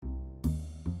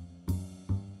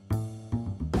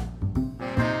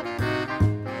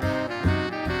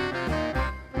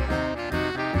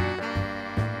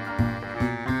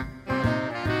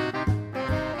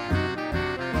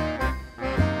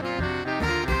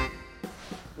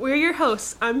We're your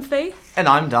hosts. I'm Faith. And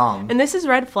I'm Dom. And this is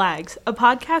Red Flags, a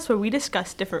podcast where we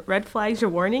discuss different red flags or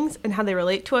warnings and how they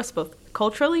relate to us both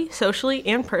culturally, socially,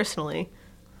 and personally.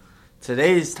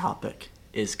 Today's topic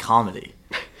is comedy.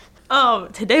 Oh,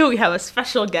 today we have a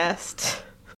special guest.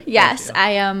 Yes,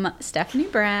 I am Stephanie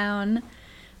Brown.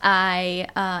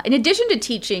 In addition to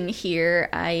teaching here,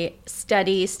 I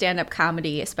study stand-up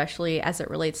comedy, especially as it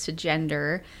relates to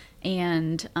gender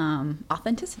and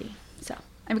authenticity. So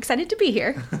I'm excited to be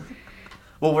here.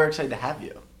 Well, we're excited to have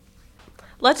you.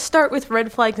 Let's start with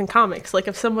red flags in comics. Like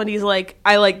if somebody's like,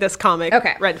 I like this comic,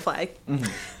 okay. Red flag.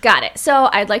 Mm-hmm. Got it. So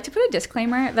I'd like to put a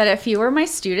disclaimer that if you were my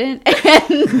student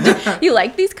and you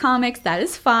like these comics, that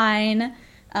is fine.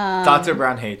 Dr.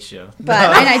 Brown hates you.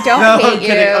 But, and I don't hate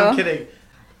you. I'm kidding.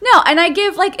 No, and I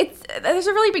give, there's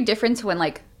a really big difference when,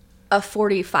 a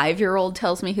 45-year-old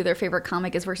tells me who their favorite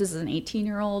comic is versus an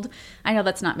 18-year-old. I know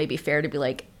that's not maybe fair to be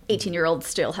 18-year-olds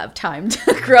still have time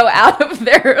to grow out of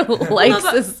their likes.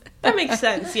 No, that makes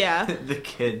sense, yeah. The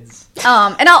kids.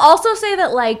 And I'll also say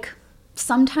that,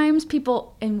 sometimes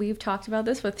people, and we've talked about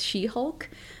this with She-Hulk,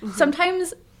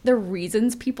 sometimes the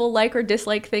reasons people like or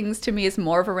dislike things to me is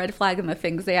more of a red flag than the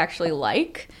things they actually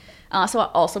like. So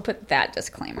I'll also put that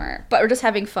disclaimer. But we're just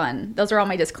having fun. Those are all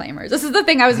my disclaimers. This is the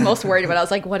thing I was most worried about. I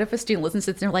was like, what if a student listens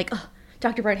to this and they're like, oh,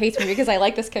 Dr. Brown hates me because I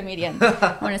like this comedian.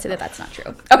 I want to say that that's not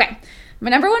true. Okay. My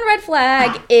number one red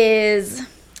flag is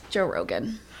Joe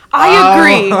Rogan. I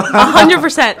agree.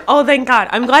 100%. Oh, thank God.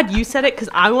 I'm glad you said it because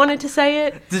I wanted to say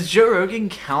it. Does Joe Rogan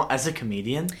count as a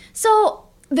comedian? So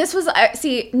this was,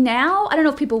 now, I don't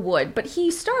know if people would, but he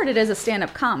started as a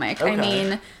stand-up comic. Okay. I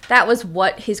mean, that was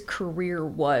what his career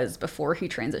was before he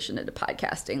transitioned into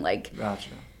podcasting. Gotcha.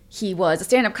 He was a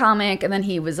stand-up comic, and then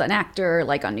he was an actor,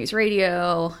 on News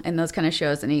Radio and those kind of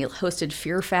shows, and he hosted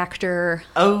Fear Factor.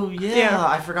 Oh, yeah.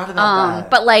 I forgot about that.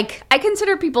 But, I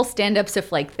consider people stand-ups if,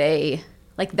 they,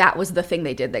 that was the thing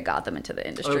they did that got them into the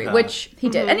industry, Okay. which he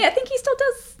did. And I think he still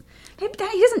does. He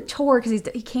doesn't tour because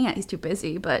he can't. He's too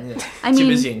busy. But yeah. I mean, too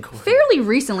busy in court. Fairly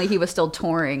recently, he was still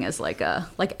touring as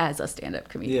as a stand-up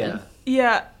comedian.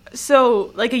 Yeah.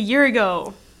 So a year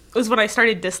ago was when I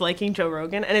started disliking Joe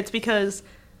Rogan, and it's because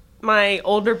my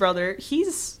older brother,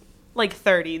 he's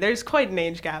 30. There's quite an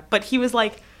age gap, but he was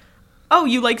like, "Oh,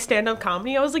 you like stand-up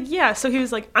comedy?" I was like, "Yeah." So he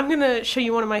was like, "I'm gonna show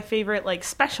you one of my favorite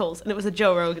specials," and it was a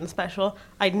Joe Rogan special.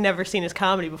 I'd never seen his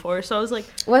comedy before, so I was like,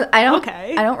 "Well, I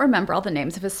okay." I don't remember all the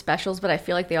names of his specials, but I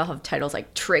feel like they all have titles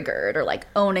like Triggered or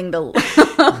owning the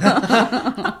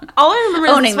all I remember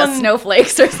is owning the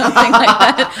snowflakes or something like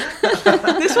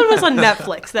that. This one was on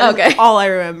Netflix. That's okay. all I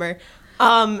remember.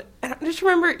 And I just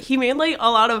remember he made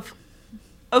a lot of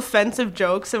offensive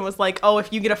jokes and was like, "Oh,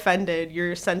 if you get offended,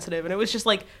 you're sensitive," and it was just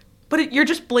but you're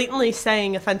just blatantly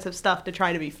saying offensive stuff to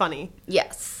try to be funny.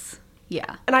 Yes.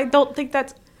 Yeah. And I don't think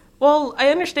that's... Well, I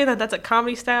understand that that's a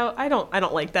comedy style. I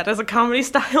don't like that as a comedy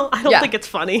style. I don't think it's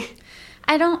funny.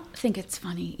 I don't think it's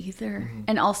funny either. Mm-hmm.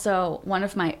 And also, one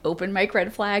of my open mic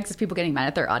red flags is people getting mad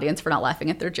at their audience for not laughing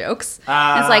at their jokes. It's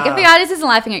if the audience isn't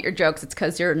laughing at your jokes, it's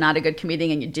because you're not a good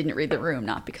comedian and you didn't read the room,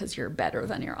 not because you're better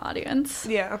than your audience.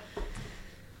 Yeah.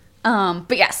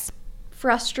 But yes,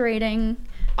 frustrating.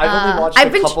 I've only watched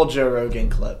a couple Joe Rogan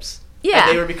clips. Yeah.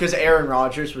 And they were because Aaron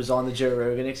Rodgers was on the Joe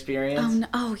Rogan Experience. Oh, no.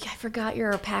 Oh yeah, I forgot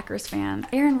you're a Packers fan.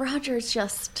 Aaron Rodgers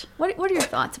just... What are your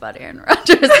thoughts about Aaron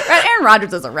Rodgers? Aaron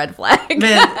Rodgers is a red flag.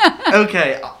 Man,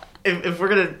 okay. If we're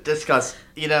going to discuss,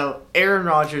 Aaron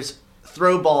Rodgers,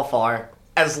 throw ball far.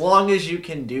 As long as you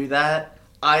can do that,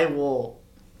 I will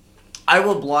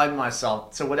blind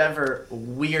myself to whatever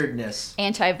weirdness.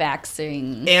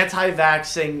 Anti-vaxxing.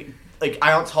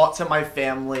 I don't talk to my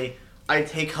family. I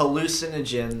take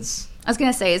hallucinogens. I was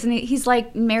gonna say, isn't he? He's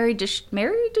married to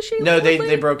Sheila. No,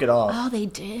 they broke it off. Oh, they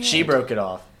did. She broke it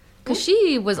off because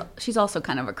she's also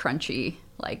kind of a crunchy,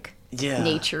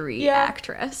 naturey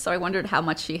actress. So I wondered how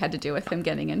much she had to do with him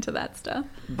getting into that stuff.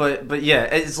 But yeah,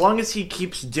 as long as he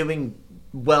keeps doing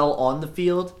well on the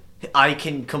field, I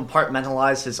can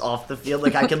compartmentalize his off the field.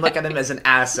 I can look at him as an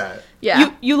asset.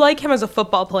 Yeah, you like him as a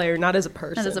football player, not as a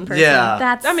person. Not as a person.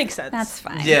 Yeah, that makes sense. That's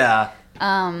fine. Yeah.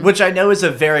 Which I know is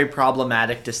a very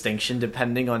problematic distinction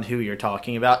depending on who you're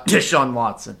talking about. Deshaun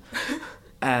Watson.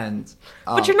 And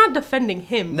but you're not defending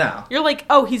him. No. You're like,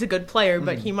 oh, he's a good player,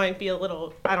 but he might be a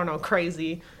little, I don't know,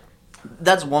 crazy.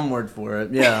 That's one word for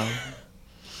it, yeah.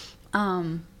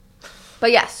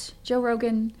 But yes, Joe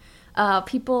Rogan,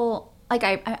 people...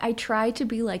 I try to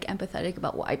be empathetic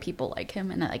about why people like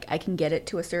him, and I can get it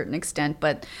to a certain extent,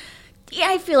 but yeah,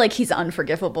 I feel like he's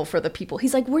unforgivable for the people.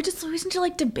 He's we just need to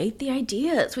debate the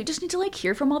ideas. We just need to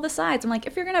hear from all the sides. I'm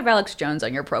if you're gonna have Alex Jones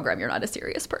on your program, you're not a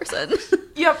serious person.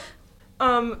 Yep.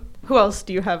 Who else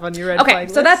do you have on your red flag Okay,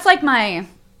 list? so that's like my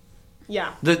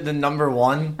yeah. The number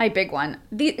one. my big one.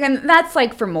 And that's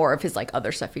like for more of his like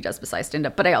other stuff he does besides stand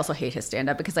up. But I also hate his stand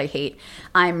up because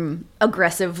I'm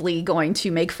aggressively going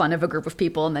to make fun of a group of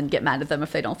people and then get mad at them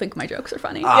if they don't think my jokes are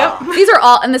funny. Yep. These are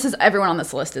all, and this is everyone on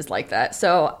this list is like that.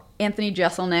 So Anthony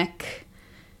Jeselnik.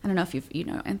 I don't know if you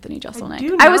know Anthony Jeselnik.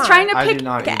 do I was not. trying to I pick. do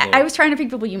not either. I was trying to pick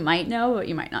people you might know, but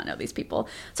you might not know these people.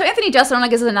 So Anthony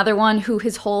Jeselnik is another one who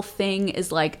his whole thing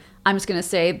is like, I'm just gonna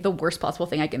say the worst possible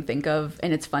thing I can think of,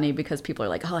 and it's funny because people are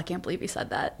like, oh, I can't believe he said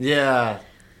that, Yeah.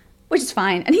 which is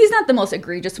fine. And he's not the most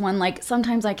egregious one. Like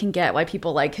sometimes I can get why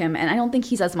people like him, and I don't think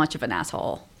he's as much of an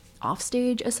asshole off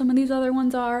stage as some of these other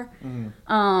ones are.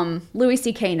 Louis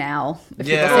C.K. now. If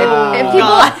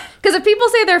Yeah. people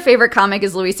say their favorite comic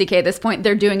is Louis C.K. at this point,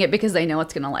 they're doing it because they know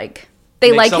it's gonna like they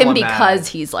Make like him someone because mad.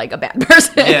 he's like a bad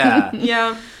person. Yeah.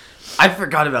 Yeah. I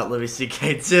forgot about Louis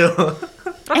C.K. too.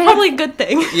 That's probably a good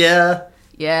thing. Yeah.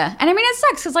 Yeah, and I mean it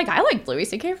sucks because like I liked Louis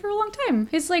C.K. for a long time.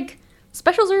 His like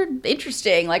specials are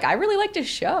interesting. Like I really liked his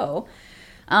show,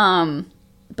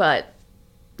 but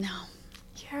no,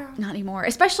 Yeah. not anymore.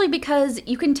 Especially because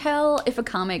you can tell if a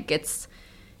comic gets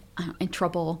in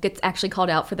trouble, gets actually called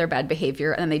out for their bad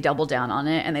behavior, and then they double down on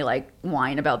it and they like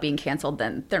whine about being canceled.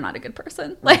 Then they're not a good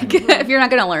person. Like if you're not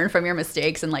going to learn from your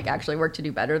mistakes and like actually work to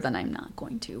do better, then I'm not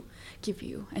going to give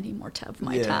you any more of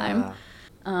my time.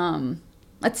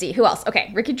 Let's see, who else? Okay,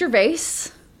 Ricky Gervais,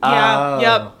 Yeah.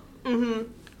 Oh. Yep.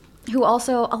 who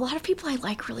also, a lot of people I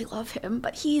like really love him,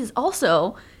 but he's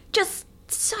also just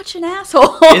such an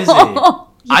asshole. Is he?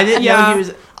 I didn't know Yeah. he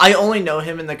was. I only know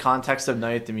him in the context of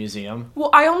Night at the Museum.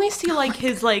 Well, I only see like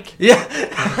his like. Yeah.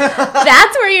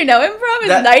 That's where you know him from, is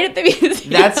That- Night at the Museum.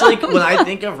 That's like when I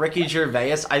think of Ricky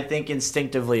Gervais, I think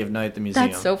instinctively of Night at the Museum.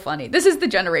 That's so funny. This is the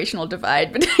generational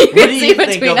divide between, What do you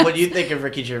think between of us. when you think of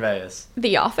Ricky Gervais?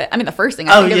 The Office. I mean, the first thing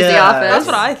I think of is The yeah. Office. That's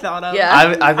what I thought of. Yeah. I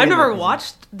think I've never that-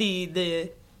 watched the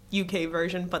UK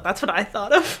version, but that's what I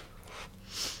thought of.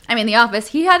 I mean, The Office,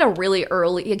 he had a really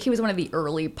early, like, he was one of the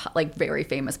early, like, very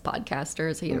famous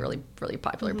podcasters. He had a really, really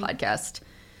popular podcast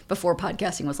before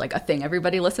podcasting was, like, a thing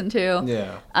everybody listened to.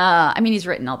 Yeah. I mean, he's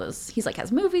written all those, he's, like,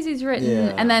 has movies he's written.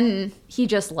 Yeah. And then he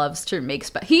just loves to make,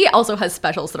 he also has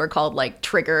specials that are called, like,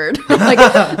 Triggered.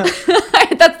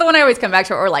 Like, that's the one I always come back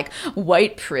to, or, like,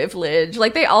 White Privilege.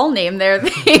 Like, they all name their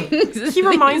things. He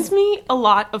reminds me a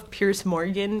lot of Pierce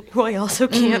Morgan, who I also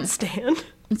can't stand.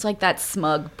 It's like that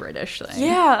smug British thing.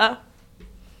 Yeah.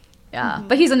 Yeah,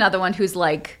 but he's another one who's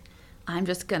like, I'm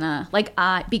just gonna, like,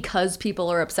 because people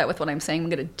are upset with what I'm saying, I'm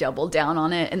gonna double down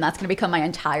on it, and that's gonna become my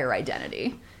entire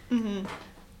identity.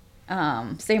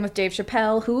 Same with Dave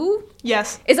Chappelle, who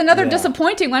Yes. is another Yeah.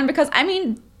 disappointing one because, I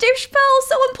mean, Dave Chappelle is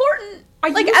so important. I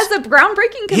Like, used- as a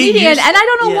groundbreaking comedian, used- and I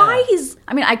don't know yeah. why he's,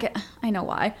 I mean, I know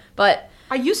why, but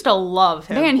I used to love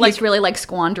him. man, like, he's really, like,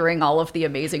 squandering all of the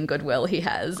amazing goodwill he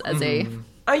has as a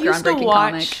I used to groundbreaking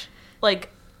watch comic. like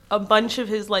a bunch of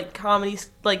his like comedies,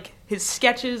 like his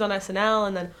sketches on SNL,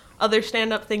 and then other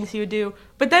stand-up things he would do.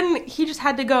 But then he just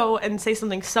had to go and say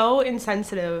something so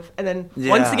insensitive, and then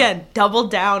once Yeah. again double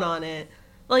down on it.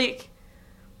 Like,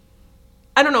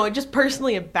 I don't know. It just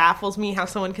personally it baffles me how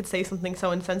someone could say something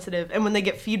so insensitive, and when they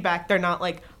get feedback, they're not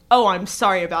like, "Oh, I'm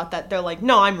sorry about that." They're like,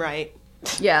 "No, I'm right."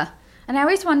 Yeah. And I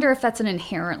always wonder if that's an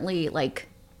inherently, like,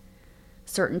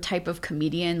 certain type of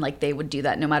comedian, like, they would do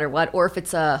that no matter what, or if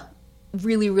it's a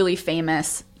really, really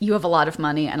famous, you have a lot of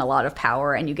money and a lot of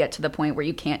power, and you get to the point where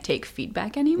you can't take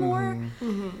feedback anymore.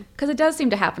 Because it does seem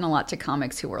to happen a lot to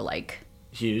comics who are, like,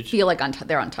 Huge. feel like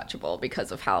they're untouchable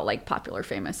because of how, like, popular,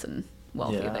 famous, and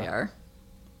wealthy Yeah. they are.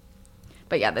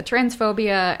 But yeah, the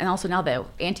transphobia and also now the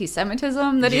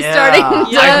anti-Semitism that he's Yeah.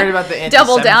 starting to I heard about the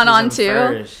double down on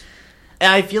anti-Semitism too. first.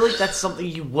 And I feel like that's something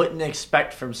you wouldn't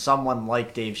expect from someone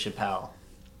like Dave Chappelle.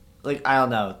 Like, I don't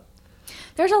know.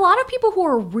 There's a lot of people who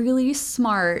are really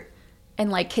smart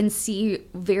and like can see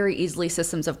very easily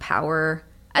systems of power,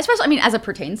 especially, I mean, as it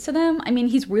pertains to them. I mean,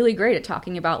 he's really great at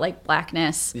talking about like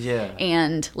blackness Yeah.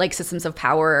 and like systems of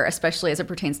power, especially as it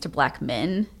pertains to black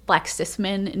men, black cis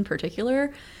men in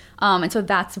particular. And so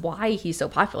that's why he's so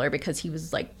popular, because he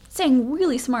was like saying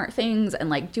really smart things and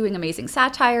like doing amazing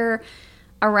satire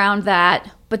around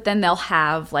that. But then they'll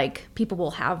have like, people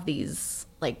will have these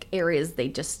like areas they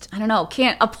just, I don't know,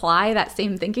 can't apply that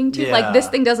same thinking to. Like, this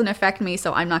Yeah. thing doesn't affect me,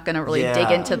 so I'm not going to really dig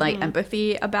Yeah. into like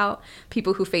empathy about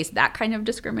people who face that kind of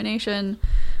discrimination.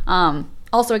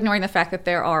 Also ignoring the fact that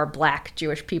there are black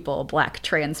Jewish people, black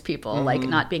trans people, like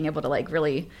not being able to like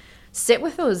really sit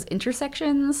with those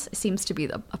intersections seems to be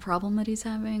a problem that he's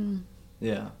having.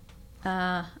 Yeah.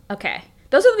 Okay.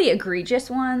 Those are the egregious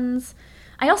ones.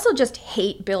 I also just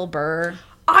hate Bill Burr.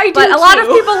 I do But a lot of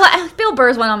too. people, Bill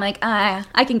Burr's one, I'm like,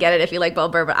 I can get it if you like Bill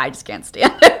Burr, but I just can't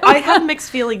stand it. I have mixed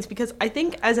feelings because I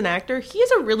think as an actor, he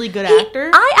is a really good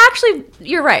actor.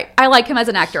 You're right. I like him as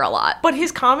an actor a lot. But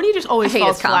his comedy just always I hate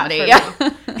falls his comedy, flat for me.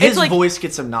 His It's like, voice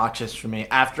gets obnoxious for me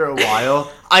after a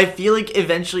while. I feel like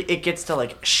eventually it gets to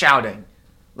like shouting.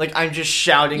 Like I'm just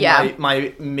shouting Yeah.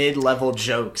 my mid-level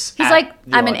jokes. He's at like,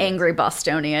 the I'm an audience. angry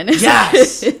Bostonian.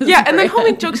 Yes! yeah, and then he'll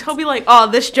great. make jokes. He'll be like, "Oh,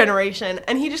 this generation,"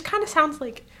 and he just kind of sounds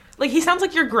like he sounds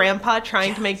like your grandpa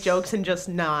trying to make jokes and just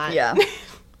not. Yeah.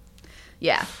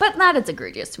 Yeah, but not as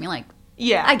egregious to me. Like,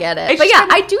 yeah, I get it. It's But just yeah,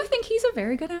 kinda- I do think he's a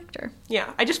very good actor.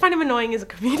 yeah, I just find him annoying as a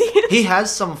comedian. He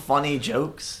has some funny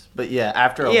jokes, but yeah,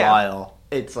 after a Yeah. while,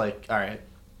 it's like, all right.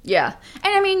 Yeah.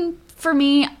 And I mean, for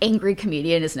me, angry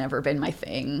comedian has never been my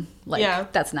thing. Like, Yeah.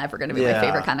 that's never going to be Yeah. my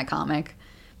favorite kind of comic.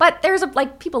 But there's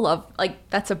people love, like,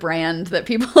 that's a brand that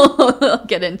people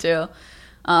get into.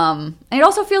 And it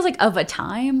also feels like of a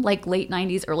time, like late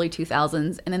 90s, early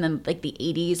 2000s, and then like the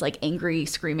 80s, like angry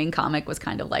screaming comic was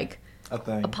kind of like A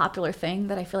thing. a popular thing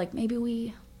that I feel like maybe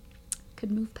we could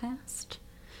move past.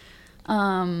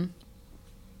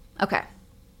 Okay.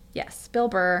 Yes, Bill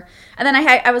Burr. And then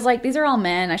I was like, these are all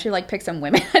men. I should like pick some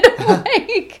women I don't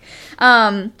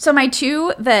like. So my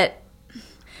two that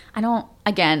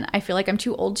I feel like I'm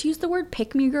too old to use the word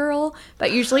pick me girl,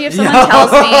 but usually if someone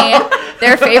tells me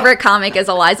their favorite comic is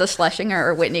Eliza Schlesinger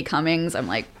or Whitney Cummings, I'm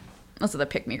like, those are the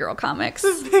pick me girl comics.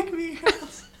 Pick me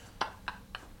girls.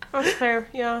 That's fair.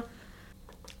 Yeah,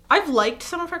 I've liked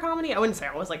some of her comedy. I wouldn't say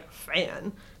I was like a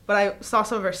fan, but I saw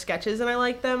some of her sketches and I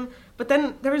liked them. But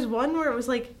then there was one where it was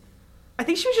like, I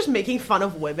think she was just making fun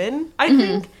of women. I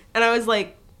think, and I was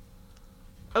like,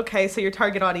 okay, so your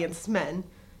target audience is men.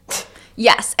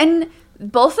 Yes, and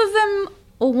both of them,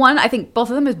 I think both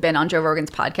of them have been on Joe Rogan's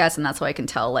podcast, and that's why I can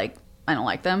tell, like, I don't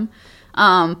like them.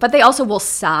 But they also will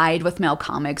side with male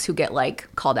comics who get, like,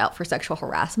 called out for sexual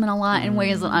harassment a lot in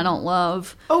ways that I don't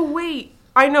love. Oh wait,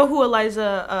 I know who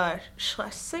Eliza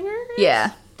Schlesinger is.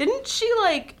 Yeah. Didn't she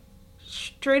like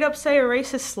straight up say a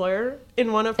racist slur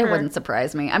in one of her? It wouldn't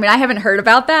surprise me. I mean, I haven't heard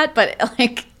about that, but,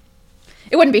 like,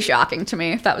 it wouldn't be shocking to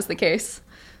me if that was the case.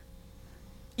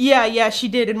 Yeah, she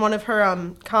did in one of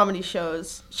her comedy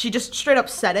shows. She just straight up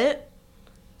said it.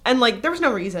 And like there was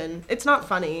no reason. It's not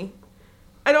funny.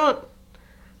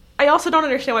 I also don't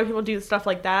understand why people do stuff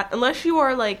like that unless you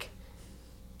are like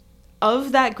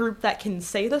of that group that can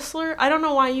say the slur. I don't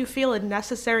know why you feel a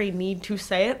necessary need to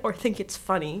say it or think it's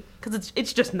funny cuz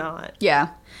it's just not. Yeah.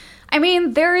 I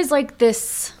mean, there is like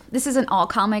this isn't all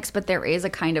comics, but there is a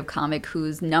kind of comic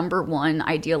whose number one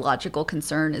ideological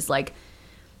concern is like,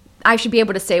 I should be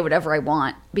able to say whatever I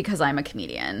want because I'm a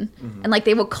comedian. And like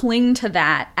they will cling to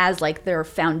that as like their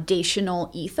foundational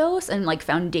ethos and like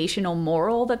foundational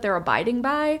moral that they're abiding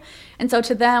by. And so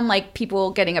to them, like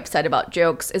people getting upset about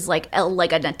jokes is like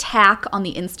an attack on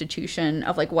the institution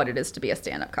of like what it is to be a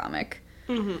stand-up comic.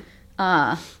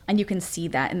 And you can see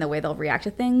that in the way they'll react to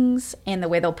things and the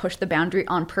way they'll push the boundary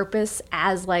on purpose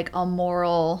as like a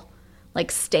moral like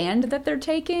stand that they're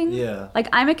taking. Yeah. Like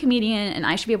I'm a comedian and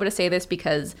I should be able to say this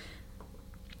because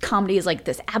comedy is like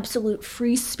this absolute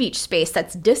free speech space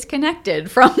that's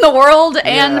disconnected from the world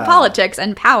and Yeah. politics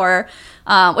and power,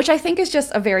 which I think is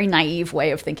just a very naive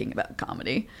way of thinking about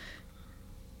comedy.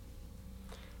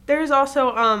 There's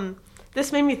also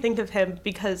this made me think of him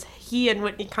because he and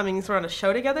Whitney Cummings were on a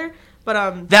show together.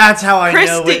 But That's how I know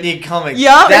Christy- Whitney Cummings.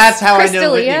 Yup. That's how I Chris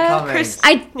know Whitney D'Elia. Cummings.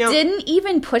 I Yep. didn't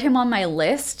even put him on my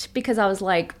list because I was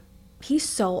like, he's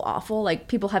so awful. Like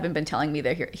people haven't been telling me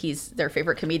that he's their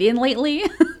favorite comedian lately.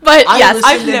 But I yes,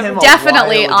 listened I've to never- him a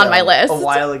definitely while on my ago. list. A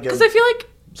while ago. because I feel like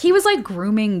he was like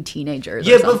grooming teenagers.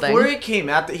 Yeah, or something. before it came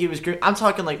out that he was I'm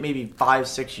talking like maybe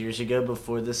 5-6 years ago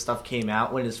before this stuff came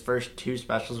out when his first 2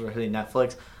 specials were hitting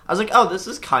Netflix. I was like, oh, this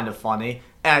is kind of funny.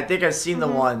 And I think I've seen the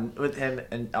one with him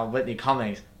and Whitney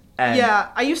Cummings. And yeah,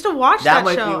 I used to watch That that,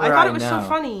 might be show. I where thought I it was so know.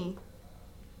 funny.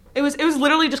 It was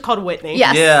literally just called Whitney.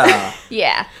 Yes. Yeah.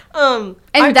 Yeah.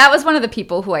 And That was one of the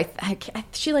people who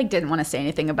she like didn't want to say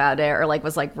anything about it or like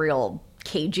was like real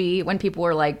cagey when people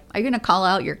were like, are you going to call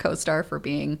out your co-star for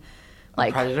being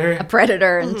like predator? a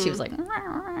predator? And she was like, I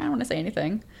don't want to say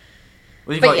anything.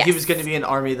 What do you But call it? He yes. was going to be in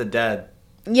Army of the Dead.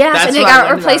 Yes, That's and it what I got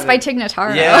learned replaced about by it. Tig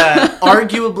Notaro. Yeah,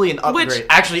 arguably an upgrade. Which-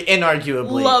 Actually,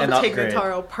 inarguably love an Tig upgrade.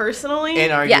 Notaro personally.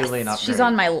 Inarguably an Yes, upgrade. she's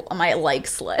on my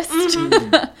likes list.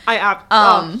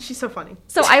 She's so funny.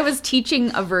 So I was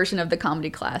teaching a version of the comedy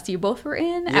class you both were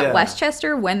in Yeah. at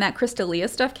Westchester when that Chris D'Elia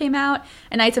stuff came out,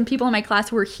 and I had some people in my class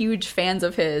who were huge fans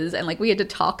of his, and like we had to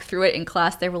talk through it in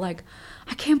class. They were like,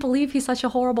 I can't believe he's such a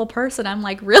horrible person. I'm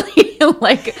like, really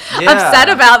like Yeah. upset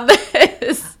about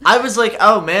this. I was like,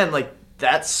 oh man, like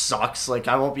that sucks. Like,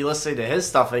 I won't be listening to his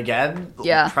stuff again.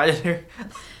 Yeah. Predator.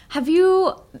 Have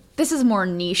you, this is more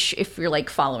niche if you're like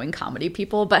following comedy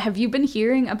people, but have you been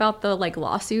hearing about the like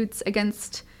lawsuits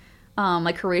against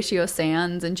like Horatio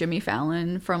Sands and Jimmy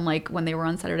Fallon from like when they were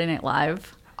on Saturday Night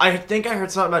Live? I think I heard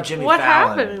something about Jimmy What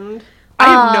Fallon. happened? I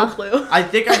have no clue. I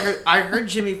think I heard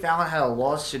Jimmy Fallon had a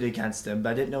lawsuit against him, but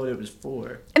I didn't know what it was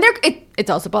for. And it's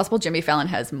also possible Jimmy Fallon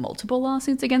has multiple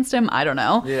lawsuits against him. I don't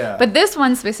know. Yeah. But this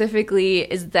one specifically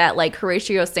is that like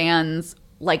Horatio Sands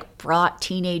like brought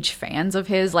teenage fans of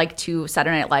his like to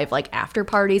Saturday Night Live like after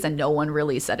parties, and no one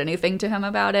really said anything to him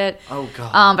about it. Oh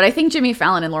god. But I think Jimmy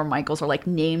Fallon and Lorne Michaels are like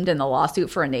named in the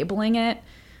lawsuit for enabling it.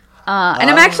 And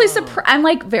I'm actually I'm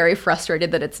like very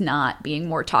frustrated that it's not being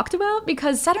more talked about,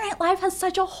 because Saturday Night Live has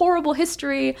such a horrible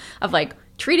history of like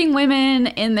treating women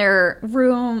in their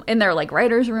room, in their like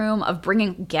writer's room, of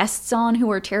bringing guests on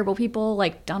who are terrible people,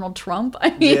 like Donald Trump. I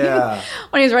mean, Yeah.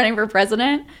 when he's running for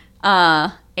president.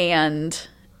 And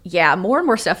yeah, more and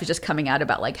more stuff is just coming out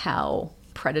about like how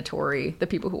predatory the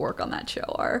people who work on that show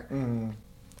are.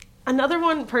 Another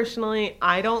one, personally,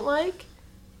 I don't like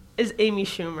is Amy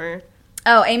Schumer.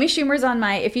 Oh, Amy Schumer's on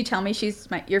my, if you tell me she's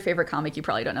your favorite comic, you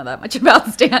probably don't know that much about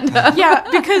stand-up. Yeah,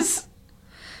 because,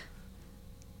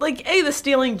 like, A, the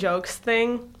stealing jokes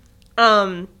thing,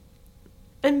 and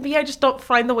B, I just don't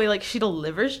find the way, like, she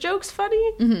delivers jokes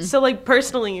funny. So, like,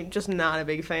 personally, just not a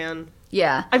big fan.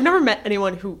 Yeah. I've never met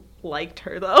anyone who liked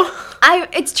her, though.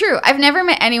 It's true. I've never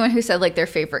met anyone who said, like, their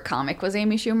favorite comic was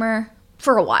Amy Schumer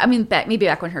for a while. I mean, maybe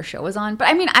back when her show was on. But,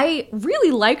 I mean, I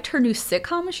really liked her new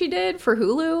sitcom she did for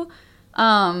Hulu.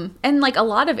 And like a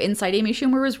lot of Inside Amy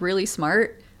Schumer was really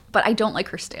smart, but I don't like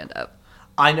her stand-up.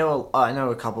 I know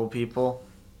a couple people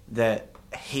that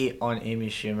hate on Amy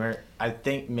Schumer. I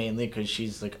think mainly because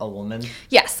she's like a woman.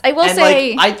 Yes, I will And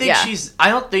say. like, I think yeah. I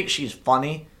don't think she's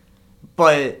funny,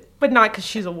 but But not because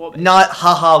she's a woman. not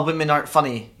haha women aren't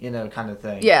funny, kind of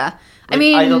thing. Yeah, I Like,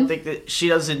 mean, I don't think that she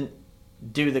doesn't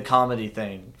do the comedy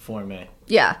thing for me.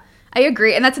 Yeah, I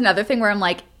agree, and that's another thing where I'm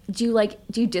like, do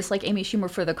you dislike Amy Schumer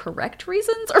for the correct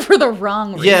reasons or for the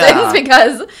wrong reasons? Yeah.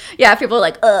 Because people are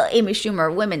like, Amy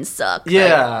Schumer, women suck.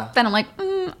 Yeah. Like, then I'm like,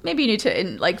 maybe you need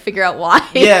to like figure out why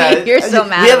Yeah, you're so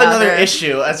mad. We have about another her.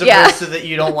 issue as Yeah. opposed to that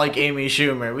you don't like Amy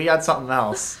Schumer. We got something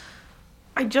else.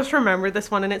 I just remembered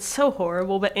this one, and it's so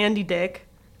horrible, but Andy Dick,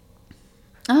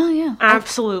 Oh yeah,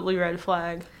 absolutely red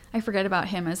flag. I forget about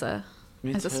him as a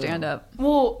Me too. stand-up.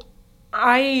 Well,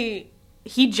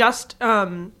 he just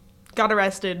got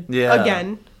arrested Yeah.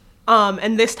 again.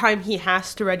 And this time he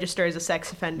has to register as a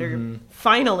sex offender,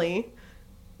 finally,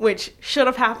 which should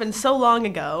have happened so long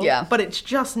ago. Yeah. But it's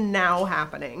just now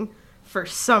happening for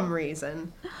some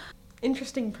reason.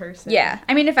 Interesting person. Yeah,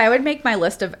 I mean, if I would make my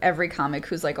list of every comic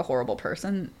who's like a horrible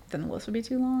person, then the list would be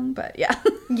too long. But yeah,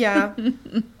 Yeah.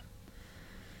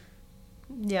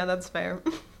 Yeah, that's fair.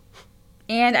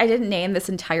 and I didn't name this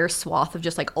entire swath of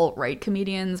just like alt-right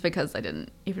comedians because I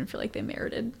didn't even feel like they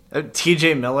merited.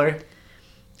 TJ Miller.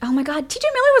 Oh my god, TJ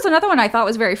Miller was another one I thought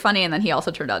was very funny, and then he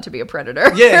also turned out to be a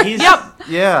predator. Yeah, he's. Yep.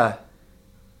 Yeah.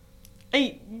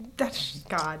 That's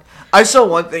God. I saw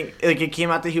one thing, like it came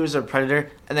out that he was a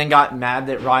predator, and then got mad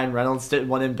that Ryan Reynolds didn't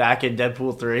want him back in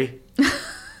Deadpool 3.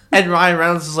 And Ryan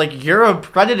Reynolds was like, "You're a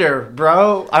predator,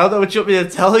 bro. I don't know what you want me to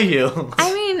tell you."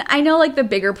 I mean, I know like the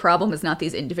bigger problem is not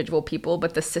these individual people,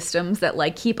 but the systems that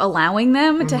like keep allowing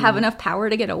them to have enough power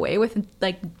to get away with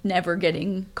like never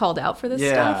getting called out for this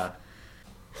stuff.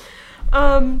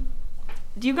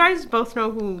 Do you guys both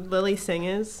know who Lily Singh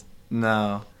is?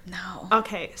 No. No.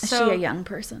 Okay, Is so she a young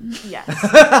person?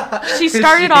 yes. She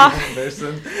started off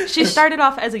Person? she started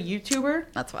off as a YouTuber,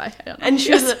 That's why I don't know. and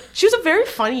who she was a very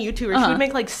funny YouTuber. She Uh-huh. would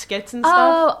make like skits and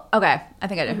stuff. Oh, okay. I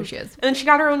think I know who she is. And then she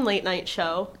got her own late night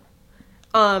show.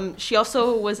 She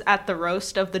also was at the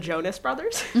roast of the Jonas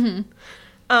Brothers.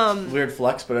 Weird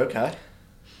flex, but okay.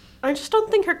 I just don't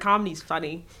think her comedy's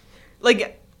funny.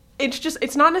 Like,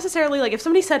 it's not necessarily like if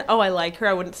somebody said, "Oh, I like her,"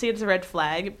 I wouldn't see it as a red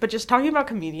flag. But just talking about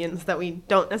comedians that we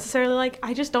don't necessarily like,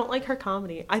 I just don't like her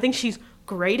comedy. I think she's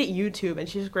great at YouTube and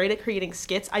she's great at creating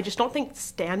skits. I just don't think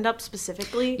stand up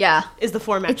specifically is the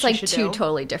format It's she like should two do.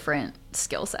 totally different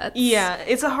skill sets. Yeah,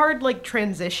 it's a hard like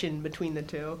transition between the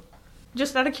two.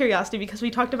 Just out of curiosity, because we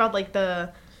talked about like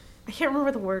I can't remember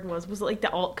what the word was. Was it like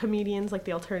the alt comedians, like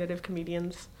the alternative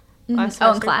comedians? last Oh,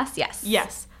 in semester? class? Yes.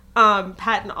 Yes.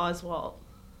 Patton Oswalt.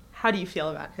 How do you feel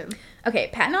about him?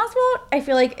 Okay, Patton Oswalt, I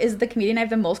feel like, is the comedian I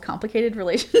have the most complicated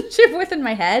relationship with in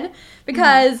my head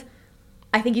because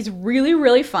I think he's really,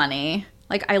 really funny.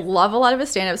 Like, I love a lot of his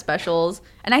stand-up specials,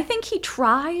 and I think he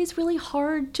tries really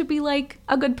hard to be, like,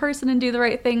 a good person and do the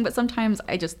right thing, but sometimes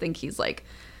I just think he's, like,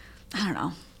 I don't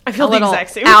know. I feel a the little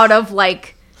exact same. out of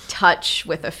like touch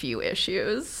with a few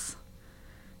issues,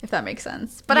 if that makes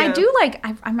sense. But I Yeah. do like.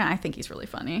 I mean, I think he's really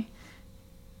funny.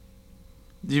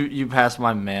 You passed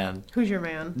my man, Who's your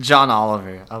man? John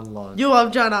Oliver. I love. You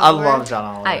love John I Oliver. love John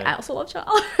Oliver. I also love John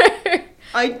Oliver.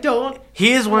 I don't.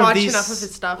 He is one of watch these enough of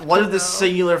his stuff one to of the know.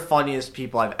 singular funniest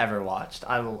people I've ever watched.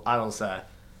 I will say.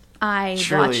 I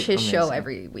Truly watch his show amazing.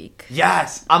 every week.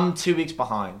 Yes, I'm 2 weeks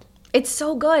behind. It's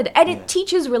so good. And Yeah. it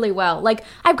teaches really well. Like,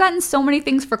 I've gotten so many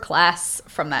things for class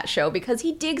from that show because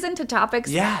he digs into topics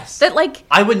Yes. that, like,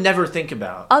 I would never think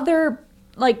about. other,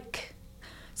 like,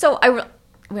 so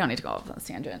we don't need to go off on this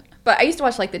tangent, but I used to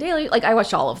watch, like, The Daily, like, I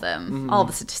watched all of them, all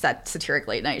the satiric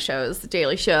late night shows, The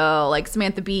Daily Show, like,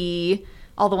 Samantha Bee,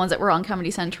 all the ones that were on Comedy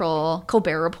Central,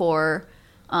 Colbert Report.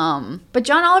 But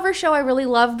John Oliver's show I really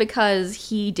love because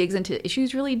he digs into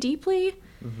issues really deeply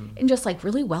in just like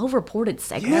really well reported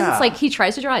segments. Yeah. Like he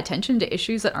tries to draw attention to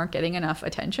issues that aren't getting enough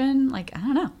attention. Like, I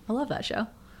don't know. I love that show.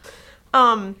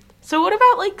 So what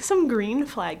about like some green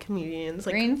flag comedians?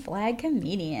 Like Green flag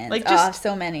comedians. Like, Like just-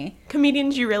 so many.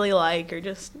 comedians you really like, or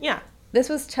just This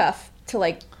was tough to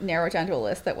like narrow it down to a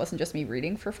list that wasn't just me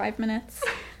reading for 5 minutes.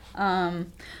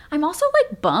 I'm also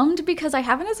like bummed because I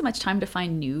haven't as much time to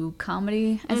find new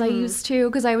comedy as I used to,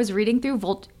 because I was reading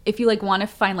through if you like want to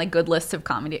find like good lists of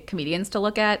comedians to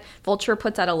look at, Vulture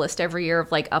puts out a list every year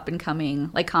of like up and coming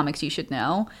like comics you should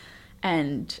know,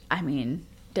 and I mean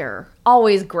they're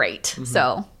always great.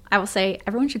 So I will say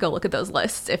everyone should go look at those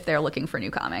lists if they're looking for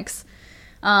new comics.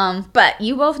 But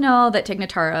you both know that Tig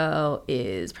Notaro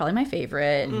is probably my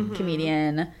favorite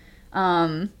comedian.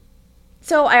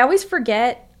 So I always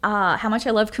forget how much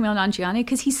I love Kumail Nanjiani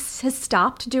because he has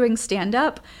stopped doing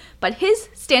stand-up, but his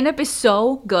stand-up is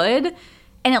so good.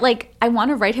 And it like, I want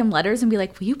to write him letters and be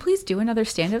like, will you please do another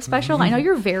stand-up special? I know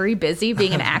you're very busy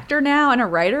being an actor now and a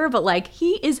writer, but like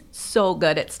he is so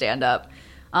good at stand-up.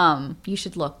 You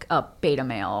should look up Beta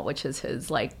Male, which is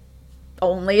his like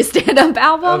only stand-up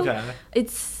album. Okay.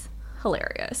 It's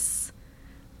hilarious.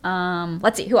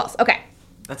 Let's see, who else? Okay.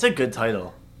 That's a good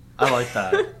title. I like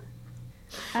that.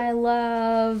 I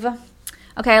love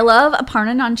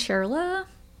Aparna Nancherla.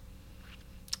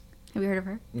 Have you heard of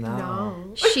her?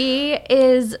 no. She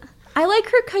is, I like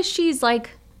her because she's like,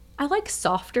 I like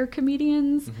softer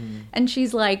comedians. And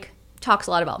she's like, talks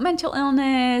a lot about mental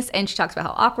illness and she talks about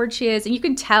how awkward she is. And you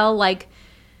can tell like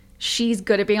she's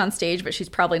good at being on stage, but she's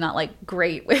probably not like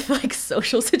great with like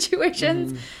social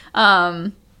situations.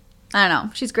 I don't know.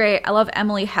 She's great. I love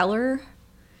Emily Heller,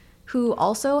 who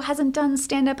also hasn't done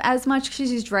stand-up as much.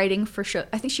 She's writing for show.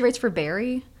 I think she writes for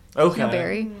Barry. Okay. You know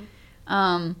Barry.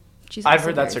 She's I've also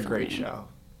heard that's a very great funny. show.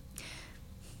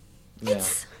 Yeah.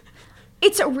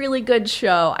 It's a really good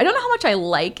show. I don't know how much I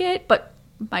like it, but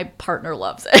my partner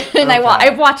loves it. And Okay.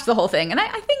 I've watched the whole thing, and I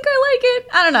think I like it.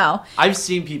 I don't know. I've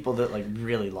seen people that like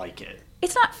really like it.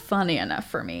 It's not funny enough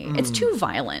for me. It's too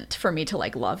violent for me to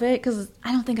like love it, because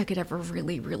I don't think I could ever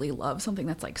really, really love something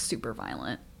that's like super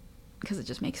violent, because it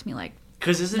just makes me like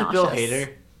Because isn't it Bill nauseous.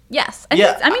 Hader? Yes. And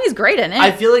Yeah, I mean, he's great in it.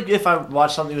 I feel like if I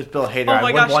watch something with Bill Hader, Oh I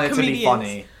my would gosh, want it to be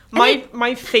comedians. funny.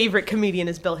 My favorite comedian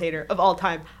is Bill Hader of all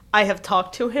time. I have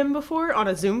talked to him before on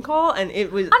a Zoom call, and it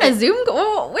was on a Zoom call?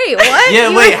 Oh, wait, what? Yeah,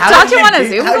 You wait. talked to him on a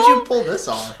Zoom How did call? you pull this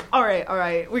off? all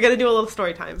right. We got to do a little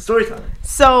story time. Story time.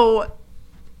 So,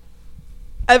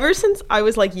 ever since I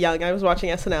was like young, I was watching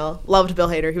SNL. Loved Bill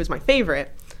Hader. He was my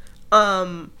favorite.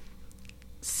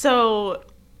 So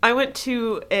I went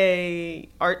to a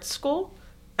art school,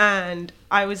 and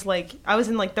I was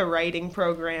in like the writing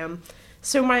program.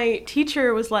 So my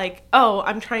teacher was like, "Oh,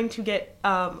 I'm trying to get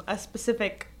a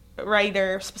specific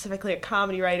writer, specifically a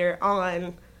comedy writer,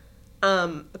 on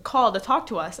a call to talk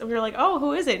to us." And we were like, "Oh,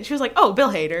 who is it?" And she was like, "Oh, Bill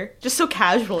Hader," just so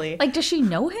casually. Like, does she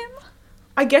know him?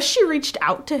 I guess she reached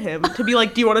out to him to be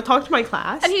like, "Do you want to talk to my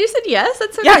class?" And he just said yes?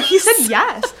 That's so yeah, nice. he said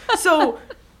yes. So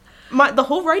the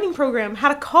whole writing program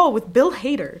had a call with Bill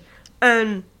Hader,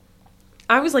 and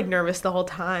I was like nervous the whole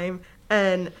time,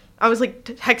 and I was like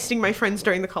texting my friends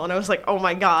during the call, and I was like, "Oh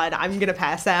my god, I'm gonna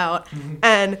pass out."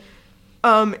 And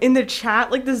in the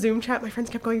chat, like the Zoom chat, my friends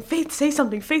kept going, "Faith, say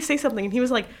something. Faith, say something." And he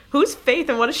was like, "Who's Faith,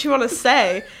 and what does she want to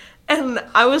say?" And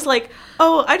I was like,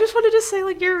 "Oh, I just wanted to say,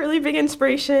 like, you're a really big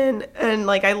inspiration, and,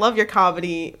 like, I love your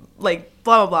comedy, like,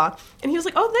 blah, blah, blah." And he was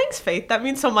like, "Oh, thanks, Faith. That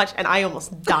means so much." And I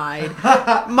almost died.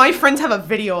 My friends have a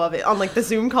video of it on, like, the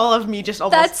Zoom call of me just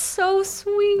almost... That's so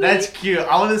sweet. That's cute.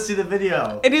 I want to see the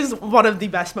video. It is one of the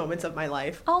best moments of my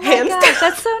life. Oh my Hands gosh, down.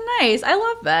 that's so nice. I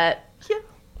love that. Yeah.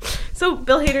 So,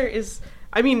 Bill Hader is...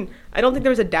 I mean, I don't think there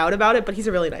was a doubt about it, but he's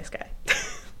a really nice guy.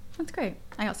 That's great.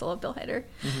 I also love Bill Hader.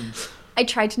 I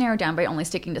tried to narrow down by only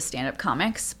sticking to stand-up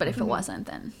comics, but if it wasn't,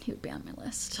 then he would be on my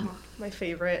list. Oh, my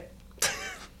favorite.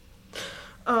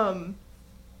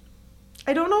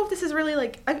 I don't know if this is really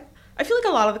like I feel like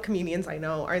a lot of the comedians I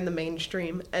know are in the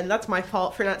mainstream, and that's my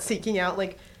fault for not seeking out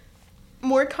like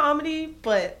more comedy,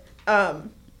 but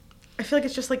I feel like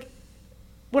it's just like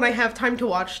when I have time to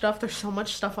watch stuff, there's so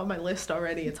much stuff on my list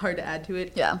already, it's hard to add to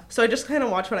it. Yeah. So I just kind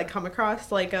of watch what I come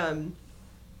across. Like, do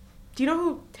you know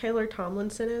who Taylor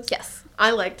Tomlinson is? Yes.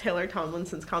 I like Taylor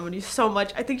Tomlinson's comedy so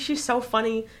much. I think she's so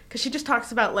funny because she just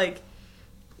talks about like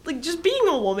just being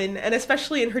a woman, and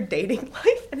especially in her dating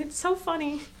life, and it's so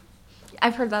funny.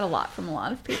 I've heard that a lot from a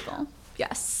lot of people.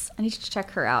 Yes. I need to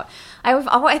check her out.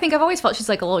 I think I've always felt she's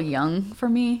like a little young for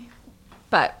me,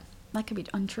 but that could be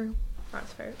untrue.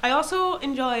 That's fair. I also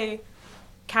enjoy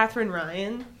Catherine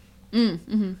Ryan.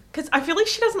 Mm-hmm. Because I feel like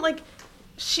she doesn't like...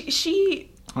 She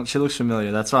looks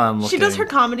familiar. That's why I'm looking. She does her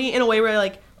comedy in a way where,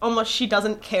 like, almost she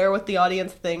doesn't care what the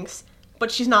audience thinks,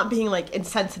 but she's not being, like,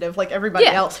 insensitive like everybody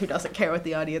else who doesn't care what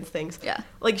the audience thinks. Yeah.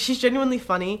 Like, she's genuinely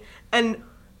funny. And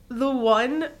the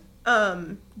one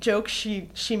joke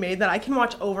she made that I can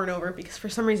watch over and over because for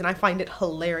some reason I find it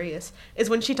hilarious is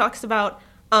when she talks about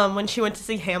when she went to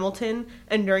see Hamilton,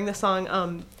 and during the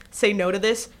song Say No to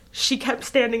This, she kept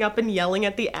standing up and yelling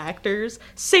at the actors,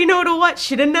 "Say no to what?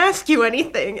 She didn't ask you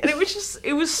anything." And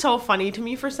it was so funny to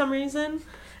me for some reason,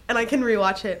 and I can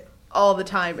rewatch it all the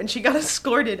time. And she got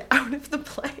escorted out of the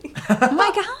play. Oh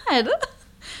my god.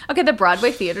 Okay, the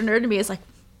Broadway theater nerd in me is like,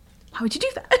 why would you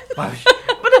do that? But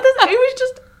it was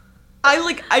just,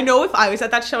 I know if I was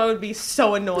at that show I would be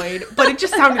so annoyed, but it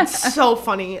just sounded so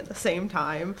funny at the same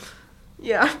time.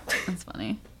 Yeah. That's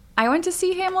funny. I went to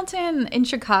see Hamilton in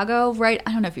Chicago, right?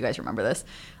 I don't know if you guys remember this.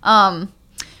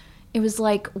 It was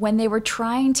like when they were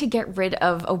trying to get rid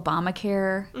of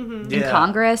Obamacare in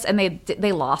Congress, and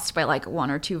they lost by like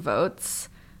 1 or 2 votes.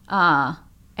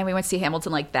 And we went to see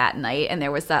Hamilton like that night, and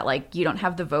there was that like "you don't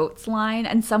have the votes" line,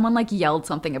 and someone like yelled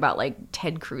something about like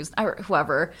Ted Cruz or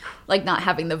whoever like not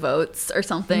having the votes or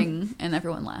something, and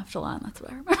everyone laughed a lot. And that's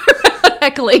what I remember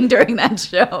heckling during that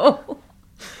show.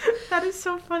 That is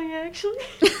so funny, actually.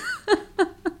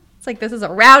 It's like, this is a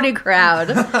rowdy crowd.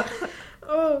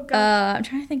 Oh, God. I'm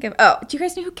trying to think of... Oh, do you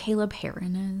guys know who Caleb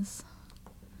Heron is?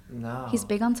 No. He's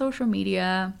big on social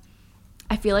media.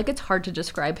 I feel like it's hard to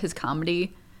describe his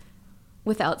comedy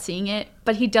without seeing it,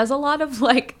 but he does a lot of,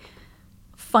 like,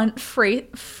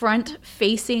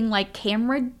 front-facing, like,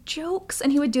 camera jokes,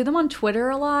 and he would do them on Twitter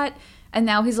a lot, and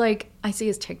now he's, like... I see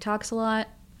his TikToks a lot.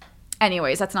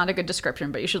 Anyways, that's not a good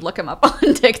description, but you should look him up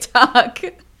on TikTok.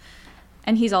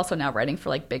 And he's also now writing for,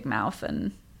 like, Big Mouth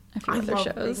and a few other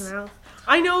shows. Big Mouth.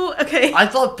 I know, okay. I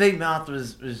thought Big Mouth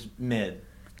was mid.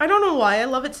 I don't know why I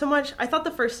love it so much. I thought the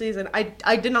first season,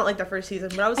 I did not like the first season,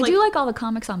 but I was like... I do like all the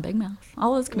comics on Big Mouth.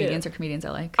 All those comedians are comedians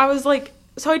I like. I was like...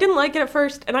 So I didn't like it at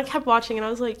first, and I kept watching, and I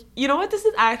was like, you know what? This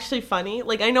is actually funny.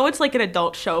 Like, I know it's, like, an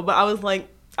adult show, but I was like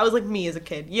me as a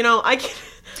kid. You know, I see.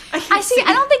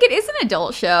 I don't think it is an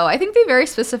adult show. I think they very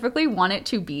specifically want it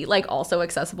to be, like, also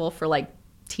accessible for, like,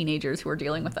 teenagers who are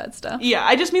dealing with that stuff. Yeah,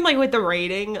 I just mean, like, with the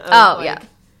rating. Yeah.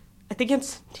 I think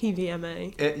it's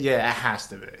TVMA. It has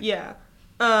to be. Yeah.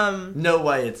 No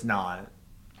way it's not.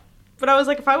 But I was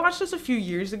like, if I watched this a few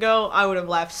years ago, I would have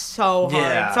laughed so hard.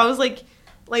 Yeah. So I was like,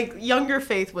 younger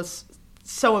Faith was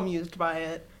so amused by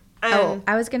it. And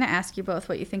I was going to ask you both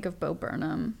what you think of Bo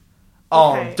Burnham.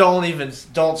 Oh,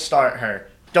 don't start her.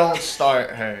 Don't start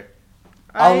her.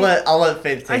 I'll let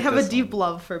Faith take I have this a deep one.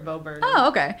 love for Bo Burnham. Oh,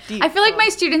 okay. I feel like my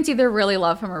students either really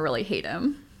love him or really hate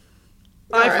him.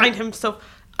 I find him so...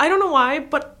 I don't know why,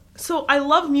 but... So I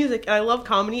love music and I love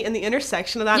comedy, and the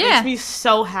intersection of that makes me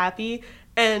so happy.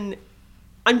 And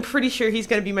I'm pretty sure he's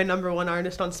going to be my #1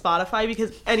 artist on Spotify,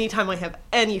 because anytime I have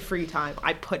any free time,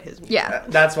 I put his music. Yeah.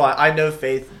 That's why I know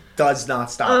Faith does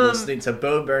not stop listening to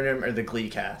Bo Burnham or the Glee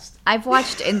cast. I've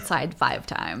watched Inside 5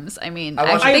 times. I mean,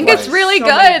 I watched I it think twice. it's really So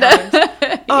good.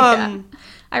 many Yeah.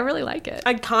 I really like it.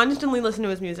 I constantly listen to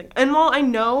his music. And while I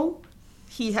know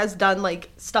he has done, like,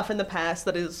 stuff in the past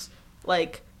that is,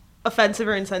 like, offensive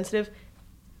or insensitive,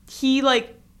 he,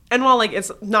 like... And while, like,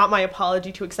 it's not my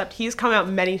apology to accept, he's come out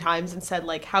many times and said,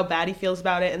 like, how bad he feels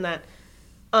about it, and that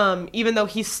even though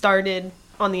he started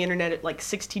on the internet at, like,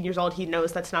 16 years old, he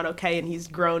knows that's not okay, and he's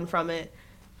grown from it.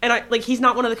 And, he's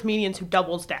not one of the comedians who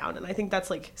doubles down, and I think that's,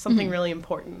 like, something really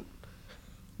important.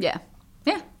 Yeah.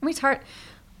 Yeah. I mean, it's hard.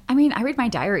 I mean, I read my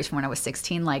diaries from when I was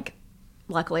 16. Like,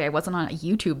 luckily I wasn't on a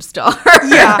YouTube star.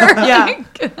 Yeah.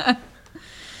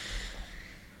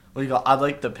 What do you got? I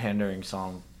like the Pandering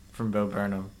song from Bo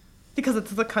Burnham. Because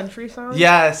it's the country song?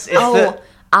 Yes. It's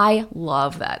I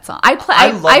love that song. I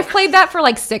love- I've played that for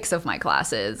like 6 of my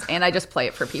classes, and I just play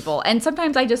it for people. And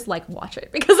sometimes I just like watch it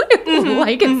because I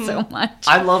like it so much.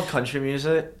 I love country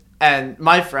music, and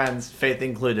my friends, Faith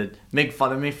included, make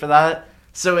fun of me for that.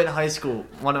 So in high school,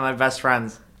 one of my best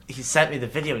friends, he sent me the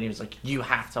video, and he was like, "You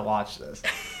have to watch this.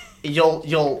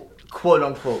 You'll quote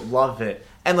unquote love it."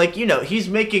 And like, you know, he's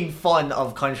making fun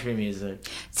of country music.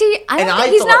 See, I And don't I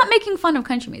think he's thought- not making fun of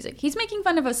country music. He's making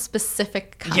fun of a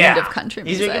specific kind of country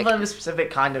music. He's making fun of a specific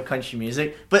kind of country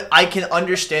music, but I can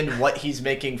understand what he's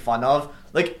making fun of.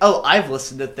 Like, oh, I've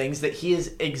listened to things that he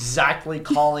is exactly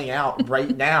calling out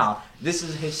right now. This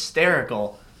is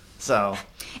hysterical. So,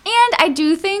 And I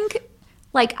do think,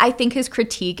 like, I think his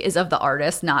critique is of the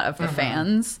artist, not of the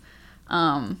fans.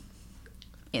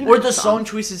 In or that the song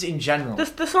choices in general.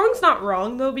 The song's not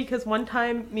wrong though, because one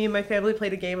time me and my family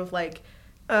played a game of like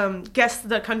guess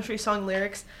the country song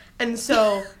lyrics, and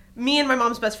so me and my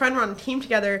mom's best friend were on a team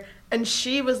together, and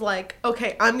she was like,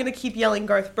 "Okay, I'm gonna keep yelling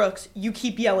Garth Brooks. You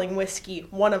keep yelling whiskey.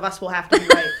 One of us will have to be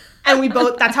right." And we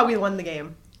both. That's how we won the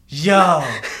game. Yo,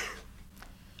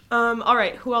 All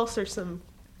right. Who else are some?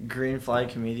 green flag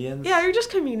comedians. Yeah, you're just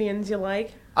comedians you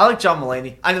like. I like John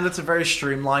Mulaney. I know that's a very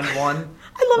streamlined one.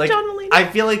 I love Like, John Mulaney. I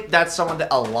feel like that's someone that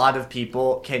a lot of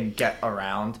people can get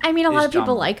around. I mean, a lot is of people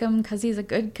John like him because he's a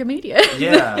good comedian.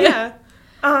 Yeah. Yeah.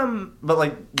 But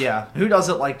like, yeah, who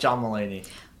doesn't like John Mulaney?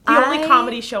 The only I-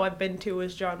 comedy show I've been to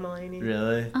was John Mulaney.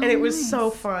 Really? And it was nice.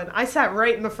 so fun. I sat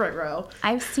right in the front row.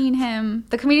 I've seen him.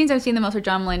 The comedians I've seen the most are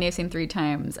John Mulaney. I've seen 3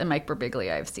 times, and Mike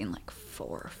Birbiglia I've seen like 4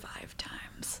 or 5 times.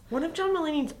 One of John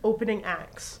Mulaney's opening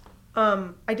acts.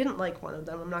 I didn't like one of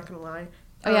them, I'm not gonna lie.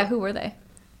 Oh yeah, who were they?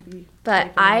 Maybe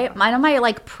But like one of my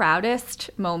like proudest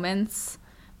moments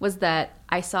was that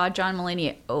I saw John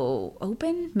Mulaney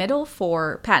open middle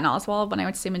for Patton Oswalt when I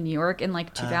went to see him in New York in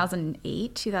like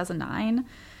 2008, 2009.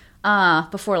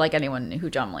 Before like anyone knew who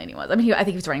John Mulaney was. I mean, I think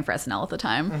he was running for SNL at the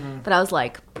time. But I was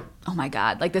like, oh my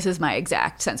god, like this is my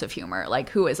exact sense of humor. Like,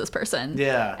 who is this person?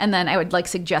 Yeah. And then I would like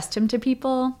suggest him to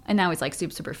people, and now he's like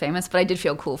super, super famous. But I did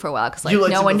feel cool for a while because like You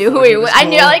liked no him one knew before who he he was was. I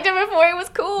knew cool? I liked him before he was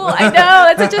cool. I know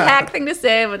it's such a hack thing to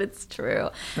say, but it's true.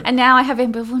 And now I have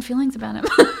ambivalent feelings about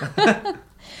him.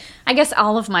 I guess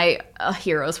all of my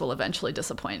heroes will eventually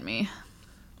disappoint me.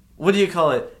 What do you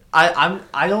call it? I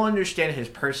don't understand his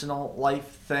personal life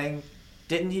thing.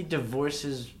 Didn't he divorce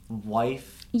his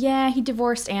wife? Yeah, he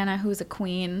divorced Anna, who's a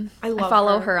queen. I love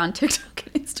follow her. her on TikTok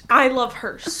and Instagram. I love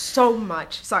her so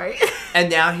much. Sorry. And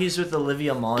now he's with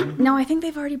Olivia Munn. No, I think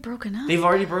they've already broken up. They've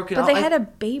already broken But up. they had a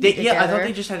baby together. Yeah, I thought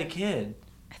they just had a kid.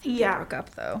 I think Yeah. they broke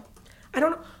up though. I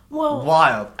don't know. Well,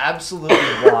 Wild. Absolutely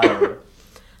wild.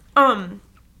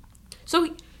 so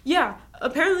yeah,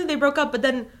 apparently they broke up, but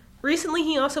then recently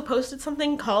he also posted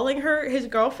something calling her his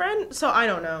girlfriend, so I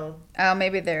don't know. Oh,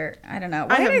 maybe they're. I don't know. I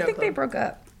Why have do I no think they clue. broke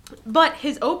up? But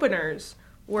his openers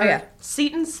were Oh, yeah.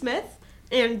 Seton Smith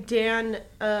and Dan,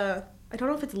 I don't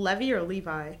know if it's Levy or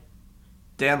Levi.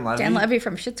 Dan Levy. Dan Levy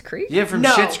from Schitt's Creek. Yeah, from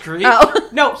No. Schitt's Creek. Oh.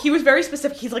 No, he was very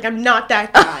specific. He's like, I'm not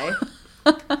that guy.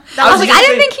 I was like, I gonna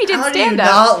didn't think he did how do you stand-up.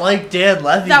 not like Dan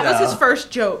Levy? That was though? his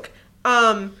first joke.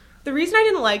 The reason I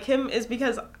didn't like him is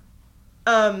because,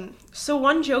 so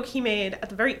one joke he made at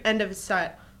the very end of his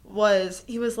set was,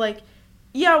 he was like,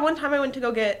 yeah, one time I went to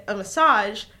go get a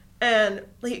massage, and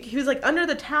like he was like, under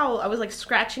the towel, I was like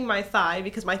scratching my thigh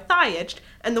because my thigh itched,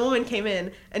 and the woman came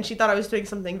in, and she thought I was doing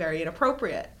something very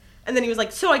inappropriate. And then he was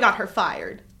like, so I got her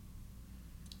fired.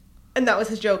 And that was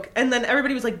his joke. And then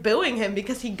everybody was like booing him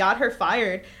because he got her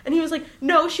fired. And he was like,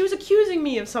 no, she was accusing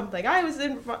me of something. I was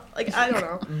in, like, I don't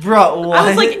know. Bro, what? I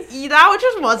was like, that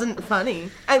just wasn't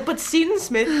funny. But Seton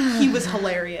Smith, he was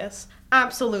hilarious.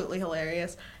 Absolutely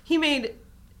hilarious. He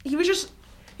was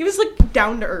like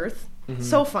down to earth.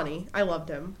 So funny. I loved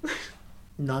him.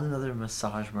 not another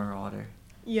massage marauder.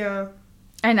 Yeah.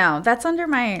 I know. That's under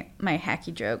my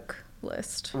hacky joke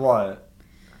list. What?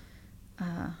 I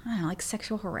don't know, like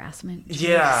sexual harassment.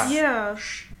 Yeah. Yeah.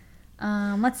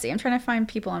 Let's see. I'm trying to find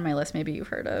people on my list maybe you've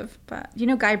heard of. But you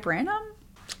know Guy Branum?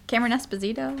 Cameron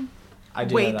Esposito? I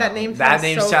do Wait, know that name That sounds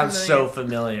name so sounds familiar. so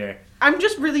familiar. I'm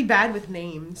just really bad with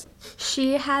names.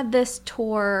 She had this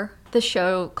tour, the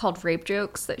show called Rape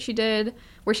Jokes that she did,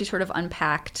 where she sort of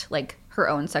unpacked like her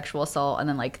own sexual assault and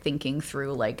then like thinking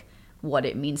through like what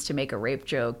it means to make a rape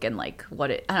joke and like I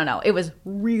don't know. It was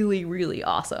really, really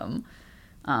awesome.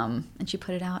 And she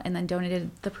put it out and then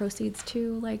donated the proceeds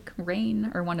to like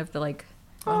RAIN or one of the like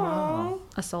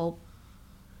assault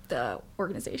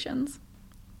organizations.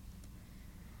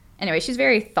 Anyway, she's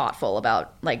very thoughtful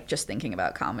about like just thinking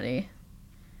about comedy.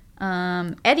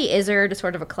 Eddie Izzard is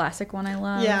sort of a classic one I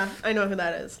love. Yeah, I know who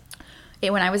that is.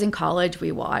 when I was in college,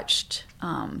 we watched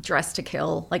Dress to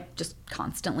Kill, like just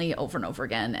constantly over and over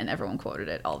again, and everyone quoted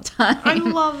it all the time. I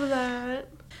love that.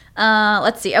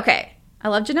 Let's see. Okay. I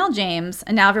love Janelle James,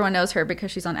 and now everyone knows her because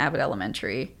she's on Abbott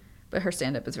Elementary, but her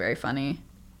stand-up is very funny.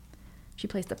 She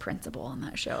plays the principal on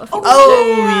that show.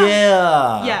 Oh,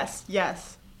 yeah.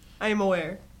 Yes. I am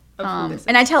aware of who this is.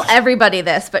 And I tell everybody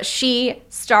this, but she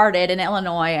started in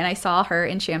Illinois, and I saw her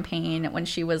in Champaign when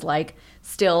she was like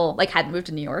still like hadn't moved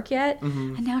to New York yet,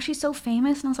 and now she's so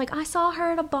famous. And I was like, I saw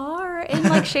her at a bar in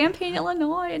like Champaign,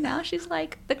 Illinois, and now she's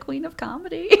like the queen of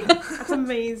comedy. That's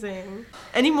amazing.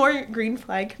 Any more green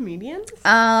flag comedians?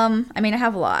 I mean, I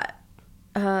have a lot.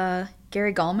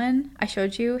 Gary Gulman, I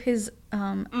showed you his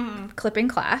clipping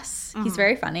class. He's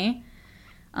very funny.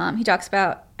 He talks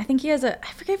about, I think he has I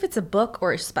forget if it's a book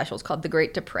or a special. It's called The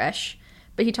Great Depression,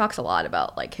 but he talks a lot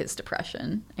about like his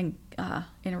depression and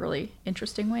in really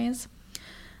interesting ways.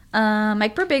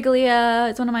 Mike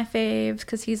Birbiglia is one of my faves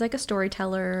because he's like a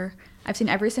storyteller. I've seen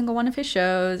every single one of his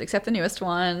shows except the newest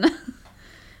one.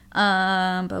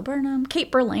 Bo Burnham.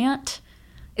 Kate Berlant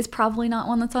is probably not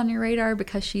one that's on your radar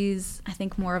because she's, I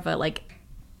think, more of a like,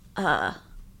 not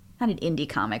an indie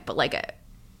comic, but like a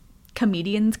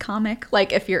comedian's comic.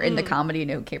 Like if you're into comedy, you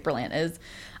know who Kate Berlant is.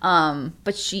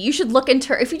 But you should look into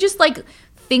her. If you just like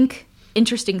think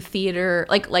interesting theater,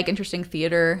 like interesting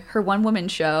theater, her one woman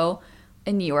show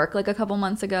in New York like a couple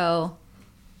months ago,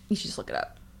 you should just look it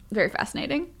up. Very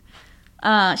fascinating.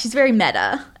 She's very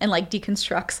meta and like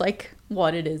deconstructs like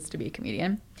what it is to be a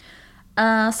comedian.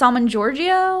 Salman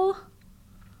Giorgio. Oh,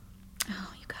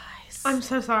 you guys. I'm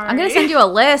so sorry. I'm going to send you a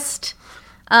list.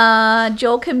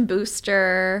 Joel Kim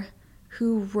Booster,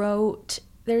 who wrote,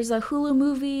 there's a Hulu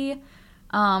movie,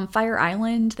 Fire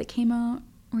Island, that came out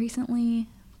recently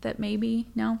that maybe,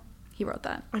 no? He wrote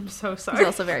that. I'm so sorry. He's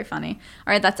also very funny.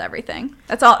 All right, that's everything.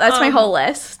 That's all. That's my whole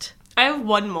list. I have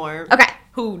one more. Okay.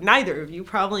 Who neither of you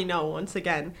probably know once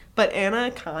again, but Anna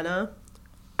Akana.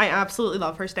 I absolutely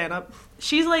love her stand-up.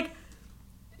 She's a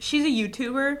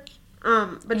YouTuber,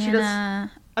 but she does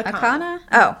Akana?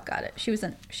 Oh, got it. She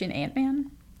an Ant-Man?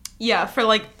 Yeah, for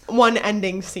like one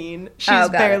ending scene. She's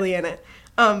got barely in it.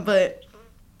 But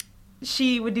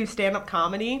she would do stand-up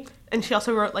comedy, and she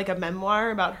also wrote like a memoir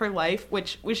about her life,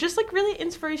 which was just like really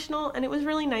inspirational, and it was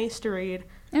really nice to read.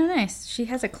 Oh, nice. She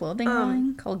has a clothing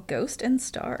line called Ghost and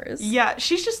Stars. Yeah,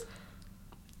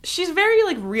 she's very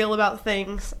like real about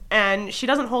things, and she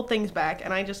doesn't hold things back,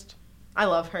 and I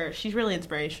love her. She's really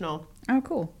inspirational. Oh,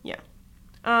 cool. Yeah.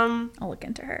 I'll look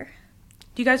into her.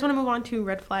 Do you guys want to move on to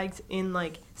red flags in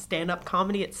like stand-up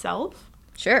comedy itself?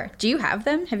 Sure. Do you have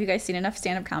them? Have you guys seen enough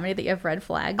stand-up comedy that you have red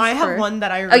flags? I have one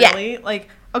that I really like.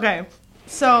 Okay,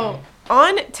 so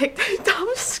on TikTok, Tom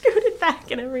scooted back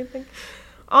and everything.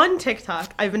 On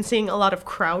TikTok, I've been seeing a lot of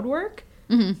crowd work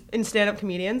in stand-up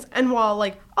comedians, and while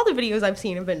like all the videos I've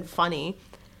seen have been funny,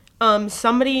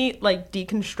 somebody like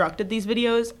deconstructed these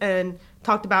videos and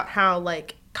talked about how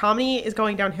like comedy is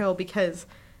going downhill because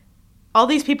all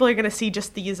these people are gonna see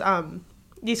just these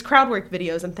crowd work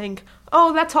videos and think,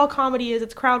 oh, that's all comedy is,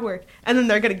 it's crowd work, and then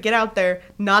they're gonna get out there,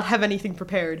 not have anything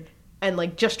prepared, and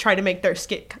like just try to make their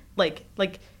skit like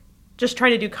just try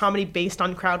to do comedy based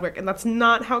on crowd work, and that's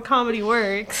not how comedy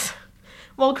works.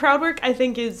 While crowd work I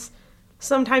think is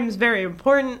sometimes very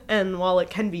important, and while it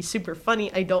can be super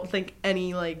funny, I don't think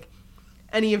any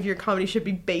of your comedy should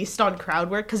be based on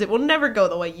crowd work because it will never go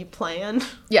the way you plan.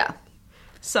 Yeah.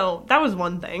 So that was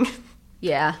one thing.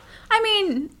 Yeah. I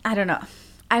mean, I don't know.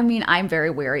 I mean, I'm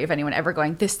very wary of anyone ever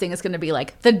going, this thing is going to be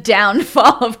like the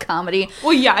downfall of comedy.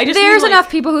 Well, yeah, there's enough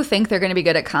people who think they're going to be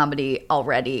good at comedy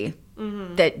already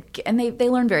and they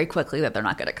learn very quickly that they're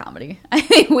not good at comedy.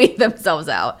 They weed themselves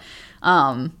out.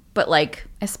 But like,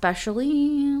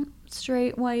 especially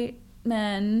straight white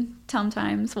men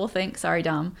sometimes will think, sorry,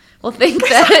 Dom, will think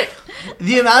that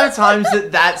the amount of times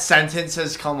that sentence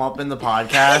has come up in the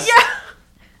podcast.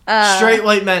 Yeah. Straight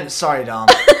white men. Sorry, Dom.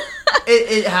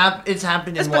 It's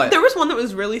happened in what? There was one that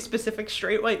was really specific.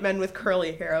 Straight white men with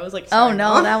curly hair. I was like, sorry, oh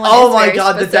no, Mom. that one. Oh is my very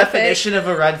god, specific. the definition of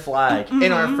a red flag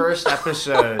in our first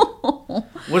episode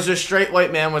was a straight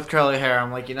white man with curly hair.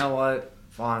 I'm like, you know what?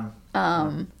 Fine.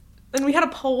 And we had a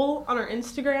poll on our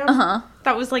Instagram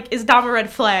that was like, is Dom a red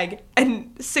flag?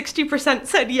 And 60%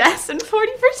 said yes, and 40%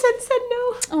 said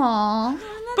no. Aww.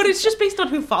 But it's just based on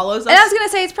who follows us. And I was gonna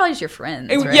say it's probably just your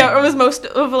friends. Right? Yeah, it was most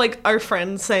of like our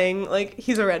friends saying like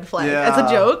he's a red flag as a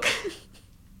joke.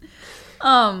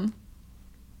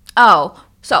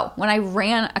 So when I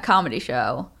ran a comedy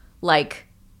show, like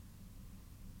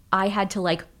I had to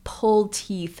like pull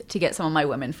teeth to get some of my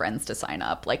women friends to sign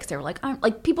up. Like they were like, I'm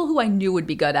like people who I knew would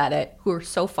be good at it, who are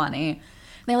so funny.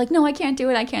 they're like, no, I can't do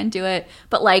it.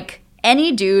 But like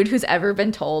any dude who's ever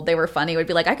been told they were funny would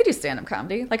be like, I could do stand-up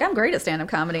comedy. Like, I'm great at stand-up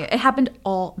comedy. It happened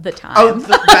all the time. Oh,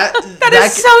 That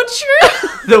is so true.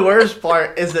 The worst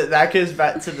part is that goes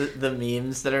back to the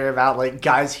memes that are about, like,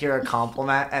 guys hear a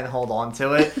compliment and hold on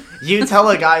to it. You tell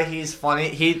a guy he's funny,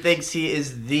 he thinks he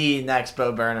is the next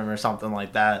Bo Burnham or something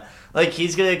like that. Like,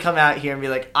 he's going to come out here and be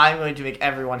like, I'm going to make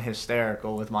everyone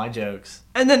hysterical with my jokes.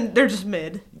 And then they're just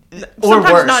mid. Or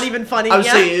Sometimes worse. not even funny. I would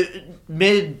yeah. say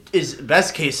mid is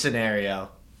best case scenario.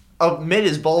 Oh, mid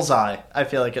is bullseye, I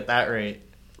feel like, at that rate.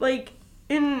 Like,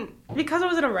 because I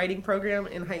was in a writing program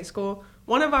in high school,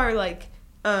 one of our, like,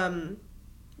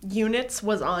 units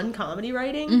was on comedy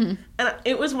writing. And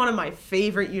it was one of my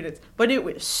favorite units. But it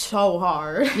was so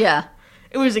hard. Yeah.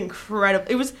 It was incredible.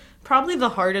 It was probably the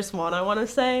hardest one, I want to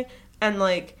say. And,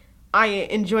 like, I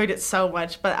enjoyed it so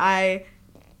much, but I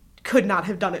could not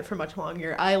have done it for much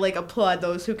longer. I, like, applaud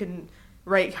those who can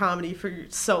write comedy for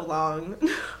so long.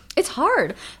 It's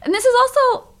hard. And this is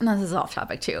also, no, this is off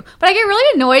topic too, but I get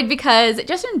really annoyed because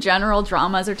just in general,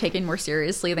 dramas are taken more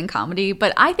seriously than comedy,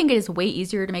 but I think it is way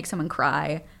easier to make someone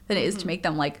cry than it is to make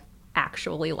them, like,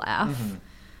 actually laugh.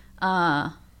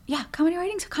 Yeah,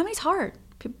 comedy's hard.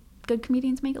 Good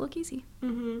comedians make it look easy.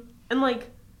 And,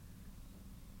 like,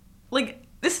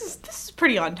 this is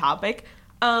pretty on topic.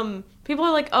 People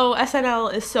are like, oh,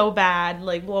 SNL is so bad,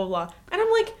 like, blah, blah, blah. And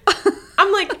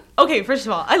I'm like, okay, first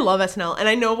of all, I love SNL, and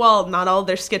I know while not all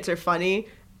their skits are funny,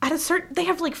 they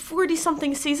have like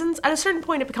 40-something seasons. At a certain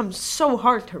point, it becomes so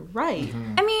hard to write.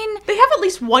 I mean, They have at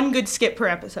least one good skit per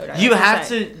episode.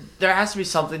 There has to be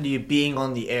something to you being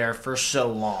on the air for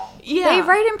so long. Yeah. they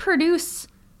write and produce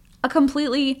a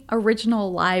completely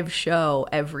original live show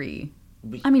not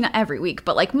every week,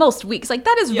 but like most weeks. Like,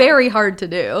 that is very hard to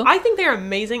do. I think they're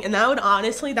amazing, and that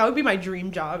would be my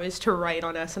dream job, is to write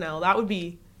on SNL. That would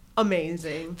be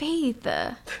amazing. Faith,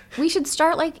 you should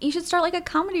start like a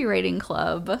comedy writing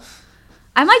club.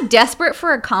 I'm like desperate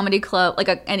for a comedy club,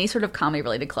 like any sort of comedy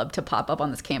related club to pop up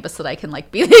on this campus so that I can like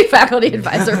be the faculty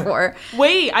advisor for.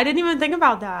 Wait, I didn't even think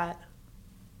about that.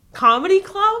 Comedy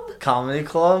club? Comedy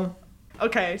club?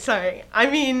 Okay, sorry. I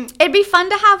mean, It'd be fun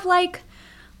to have like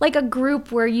a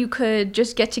group where you could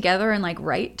just get together and like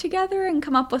write together and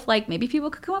come up with, like, maybe people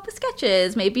could come up with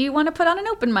sketches. Maybe you want to put on an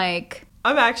open mic.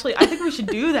 I think we should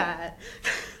do that.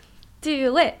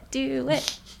 Do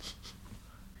it.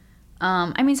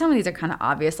 I mean, some of these are kind of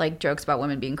obvious, like jokes about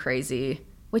women being crazy,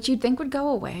 which you'd think would go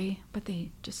away, but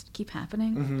they just keep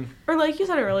happening. Or like you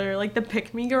said earlier, like the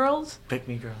pick-me girls. Pick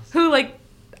me girls. Who, like,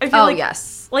 I feel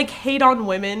yes. like hate on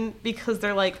women because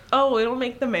they're like, oh, it'll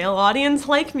make the male audience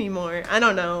like me more. I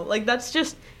don't know. Like, that's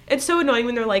just, it's so annoying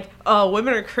when they're like, oh,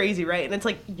 women are crazy, right? And it's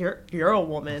like, you're a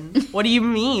woman. What do you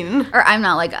mean? Or I'm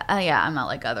not like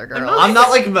other girls. I'm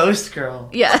not like most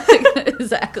girls. Yeah,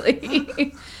 exactly.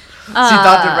 See,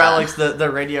 Dr. Relics, the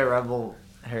Radio Rebel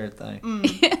hair thing.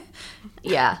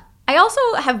 Yeah. I also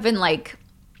have been like,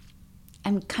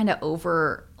 I'm kind of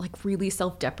over like really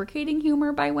self-deprecating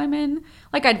humor by women.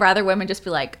 Like, I'd rather women just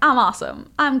be like, I'm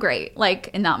awesome, I'm great,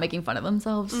 like, and not making fun of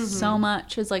themselves so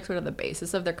much is like sort of the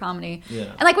basis of their comedy. Yeah.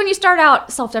 And like when you start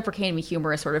out, self-deprecating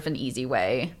humor is sort of an easy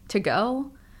way to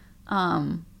go,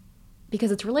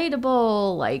 because it's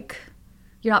relatable. Like,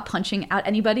 you're not punching at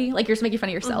anybody, like you're just making fun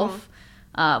of yourself.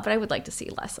 But I would like to see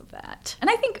less of that. And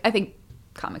I think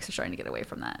comics are starting to get away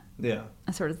from that. Yeah.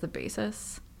 As sort of the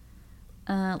basis.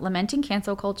 Lamenting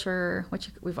cancel culture, which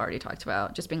we've already talked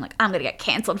about, just being like, I'm gonna get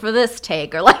canceled for this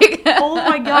take, or like, Oh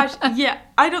my gosh. Yeah.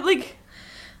 I don't like.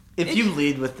 If you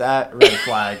lead with that, red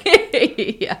flag.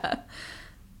 yeah,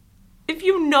 If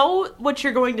you know what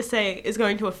you're going to say is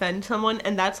going to offend someone,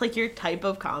 and that's like your type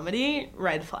of comedy,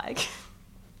 red flag.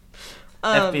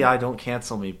 FBI, don't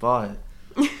cancel me, but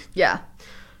yeah.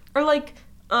 Or like,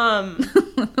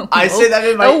 I say that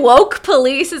in my. The woke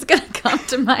police is gonna come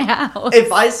to my house.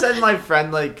 If I send my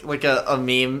friend like a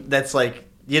meme that's like,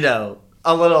 you know,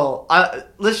 a little,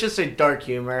 let's just say dark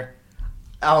humor,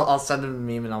 I'll send him a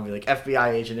meme and I'll be like,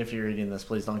 FBI agent, if you're reading this,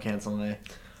 please don't cancel me.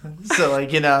 So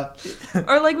like, you know.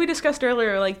 or like we discussed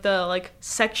earlier, like the like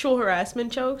sexual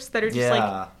harassment jokes that are just Yeah.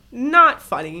 like not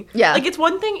funny. Yeah. Like, it's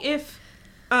one thing if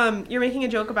you're making a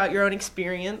joke about your own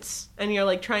experience and you're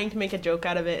like trying to make a joke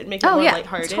out of it and make it more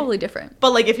lighthearted. It's totally different.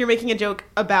 But like if you're making a joke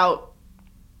about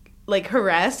like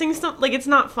harassing stuff, like, it's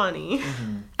not funny.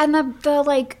 And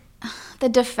the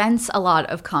defense a lot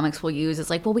of comics will use is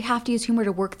like, well, we have to use humor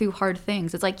to work through hard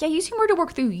things. It's like, yeah, use humor to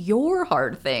work through your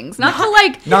hard things, not to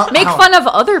like make fun of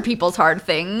other people's hard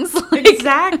things. Like,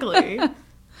 Exactly.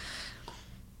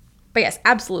 but yes,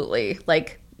 absolutely.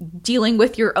 Like, dealing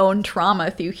with your own trauma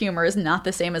through humor is not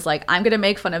the same as like, I'm going to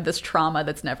make fun of this trauma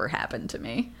that's never happened to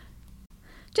me.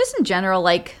 Just in general,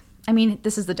 like, I mean,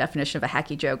 this is the definition of a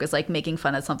hacky joke, is like making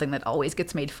fun of something that always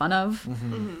gets made fun of.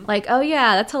 Like, oh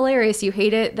yeah, that's hilarious. You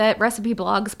hate it that recipe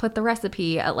blogs put the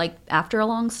recipe at like after a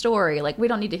long story. Like, we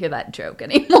don't need to hear that joke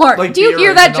anymore. Like Do you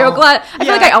hear that joke a lot? I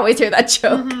feel like Yeah. I always hear that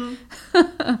joke.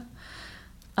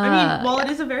 I mean, while it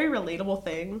is a very relatable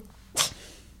thing,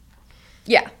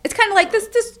 Yeah, it's kind of like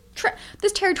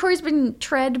this territory's been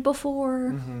tread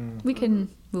before. We can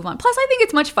move on. Plus, I think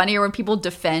it's much funnier when people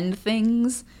defend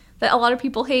things that a lot of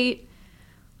people hate.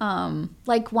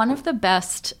 Like one of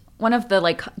the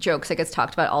like jokes that gets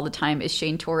talked about all the time is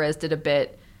Shane Torres did a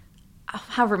bit,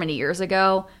 however many years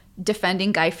ago,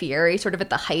 defending Guy Fieri, sort of at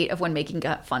the height of when making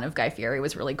fun of Guy Fieri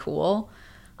was really cool.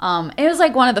 It was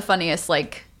like one of the funniest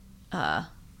like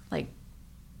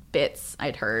bits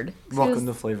I'd heard. Welcome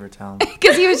to Flavor Town.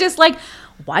 Because he was just like,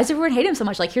 why does everyone hate him so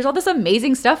much? Like, here's all this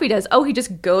amazing stuff he does. Oh, he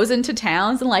just goes into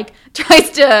towns and like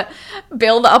tries to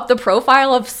build up the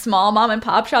profile of small mom and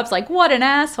pop shops. Like, what an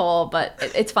asshole. But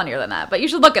it's funnier than that. But you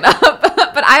should look it up.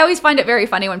 But I always find it very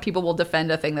funny when people will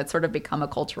defend a thing that's sort of become a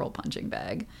cultural punching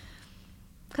bag.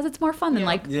 Because it's more fun than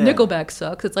like, Yeah. Nickelback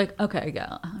sucks. It's like, okay,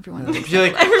 yeah, everyone. You're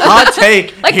like, hot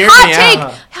take. Like, hear hot me take,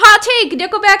 out. hot take,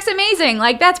 Nickelback's amazing.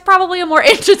 Like, that's probably a more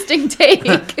interesting take.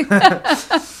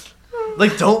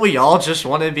 Like, don't we all just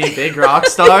want to be big rock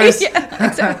stars? Yeah,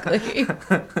 exactly.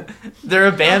 They're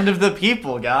a band of the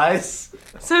people, guys.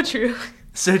 so true.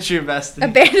 So true, bestie. A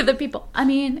band of the people. I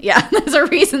mean, yeah, there's a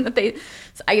reason that they,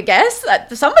 I guess,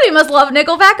 that somebody must love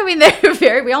Nickelback. I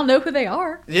mean, we all know who they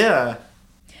are. Yeah.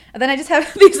 And then I just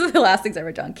have, these are the last things I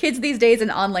wrote down. Kids these days and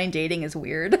online dating is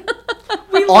weird.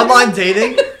 Online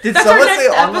dating? Did That's our someone next say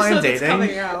online episode that's coming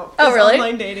dating? out. Oh, is really?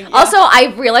 Online dating. Yeah. Also,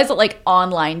 I realized that, like,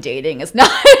 online dating is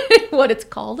not what it's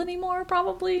called anymore,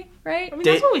 probably, right? I mean,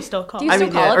 that's what we still call Do you it. I still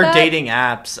mean, call yeah, it or that? dating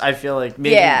apps. I feel like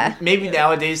maybe Yeah. maybe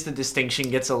nowadays the distinction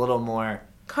gets a little more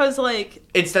Because, like,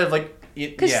 instead of like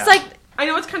Because yeah. it's like, I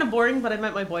know it's kind of boring, but I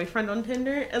met my boyfriend on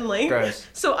Tinder, and, like, Gross.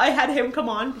 so I had him come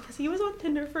on because he was on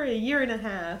Tinder for a year and a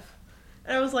half.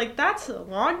 And I was like, that's a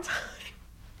long time.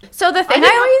 so the thing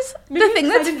maybe the thing I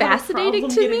that's didn't have a fascinating problem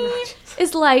to getting me matches.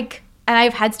 is like, and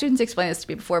I've had students explain this to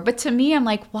me before, but to me, I'm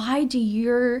like, why do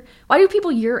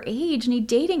people your age need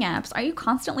dating apps? Are you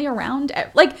constantly around?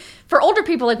 Like, for older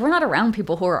people, like, we're not around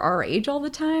people who are our age all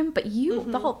the time, but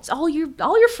you,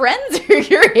 all your friends are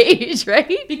your age,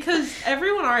 right? Because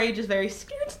everyone our age is very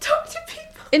scared to talk to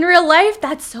people. In real life,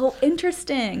 that's so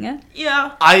interesting.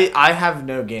 Yeah. I have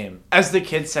no game. As the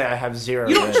kids say, I have zero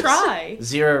You don't riz. try.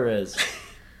 Zero riz.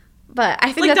 But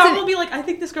I think Like, that's Dom will be like, I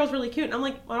think this girl's really cute. And I'm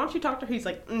like, why don't you talk to her? He's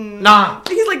like, Nah.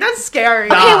 He's like, that's scary.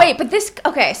 Nah. Okay, wait,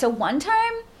 but so one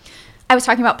time I was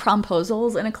talking about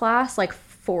promposals in a class like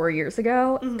 4 years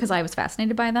ago because I was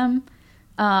fascinated by them.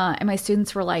 And my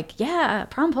students were like, yeah,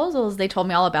 promposals. They told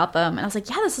me all about them. And I was like,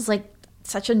 yeah, this is like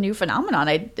such a new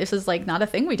phenomenon. This is like not a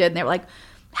thing we did. And they were like,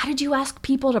 how did you ask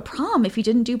people to prom if you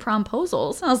didn't do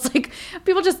promposals? And I was like,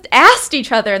 people just asked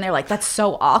each other, and they're like, that's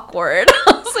so awkward.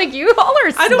 I was like, you all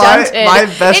are stunted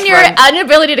My best in your friend-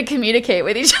 inability to communicate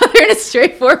with each other in a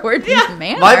straightforward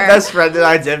manner. My best friend and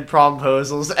I did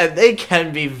promposals, and they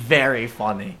can be very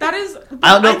funny. That is.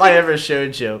 I don't know if I think- ever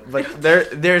showed you, but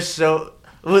they're so.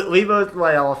 We both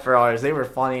play all for ours. They were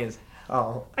funny as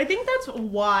hell. I think that's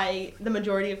why the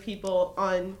majority of people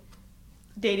on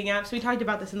dating apps, we talked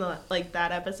about this in the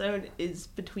that episode, is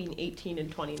between 18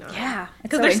 and 29. Yeah, it's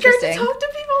Because so they're scared to interesting. talk to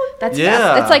people. That's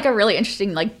Yeah. It's like a really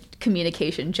interesting like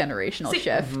communication generational See,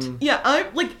 shift. Yeah, I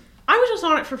was just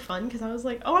on it for fun because I was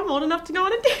like, oh, I'm old enough to go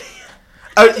on a date.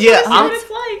 Oh yeah, That's what I'm it's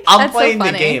like. I'm That's so playing the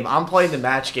funny. game. I'm playing the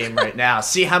match game right now.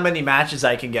 See how many matches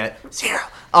I can get. 0.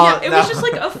 Yeah, it no. was just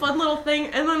like a fun little thing,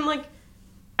 and then like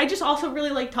I just also really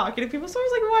like talking to people, so I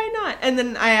was like, why not? And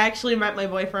then I actually met my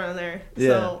boyfriend on there.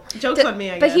 So jokes on me,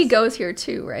 I guess. But he goes here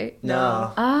too, right?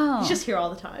 No. Oh. He's just here all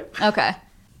the time. Okay.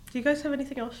 Do you guys have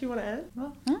anything else you want to add?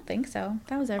 Well, I don't think so.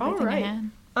 That was everything right. I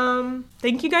had.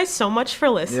 Thank you guys so much for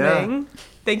listening.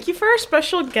 Thank you for our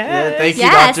special guest. Yeah, thank you,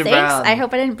 Yes, Dr. thanks. Brown. I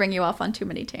hope I didn't bring you off on too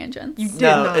many tangents. You did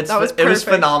No, not. it's That was it was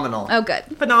perfect. phenomenal. Oh, good.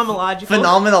 Phenomenological.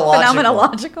 Phenomenological.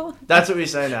 Phenomenological. That's what we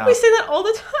say now. We say that all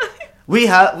the time. We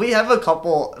have a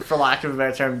couple, for lack of a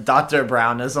better term, Dr.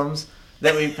 Brownisms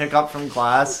that we pick up from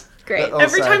class. Great. that we'll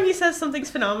Every say. time he says something's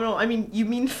phenomenal, I mean, you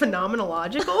mean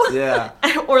phenomenological? Yeah.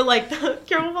 Or like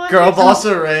girl boss. Girl boss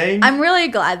a ring. I'm really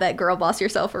glad that "girl boss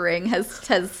yourself a ring"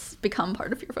 has become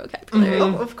part of your vocabulary.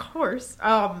 Oh, of course.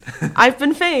 I've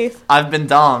been Faith. I've been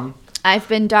Dom. I've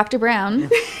been Dr. Brown.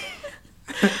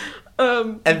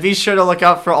 And be sure to look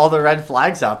out for all the red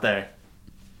flags out there.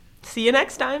 See you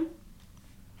next time.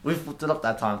 We flipped it up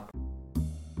that time.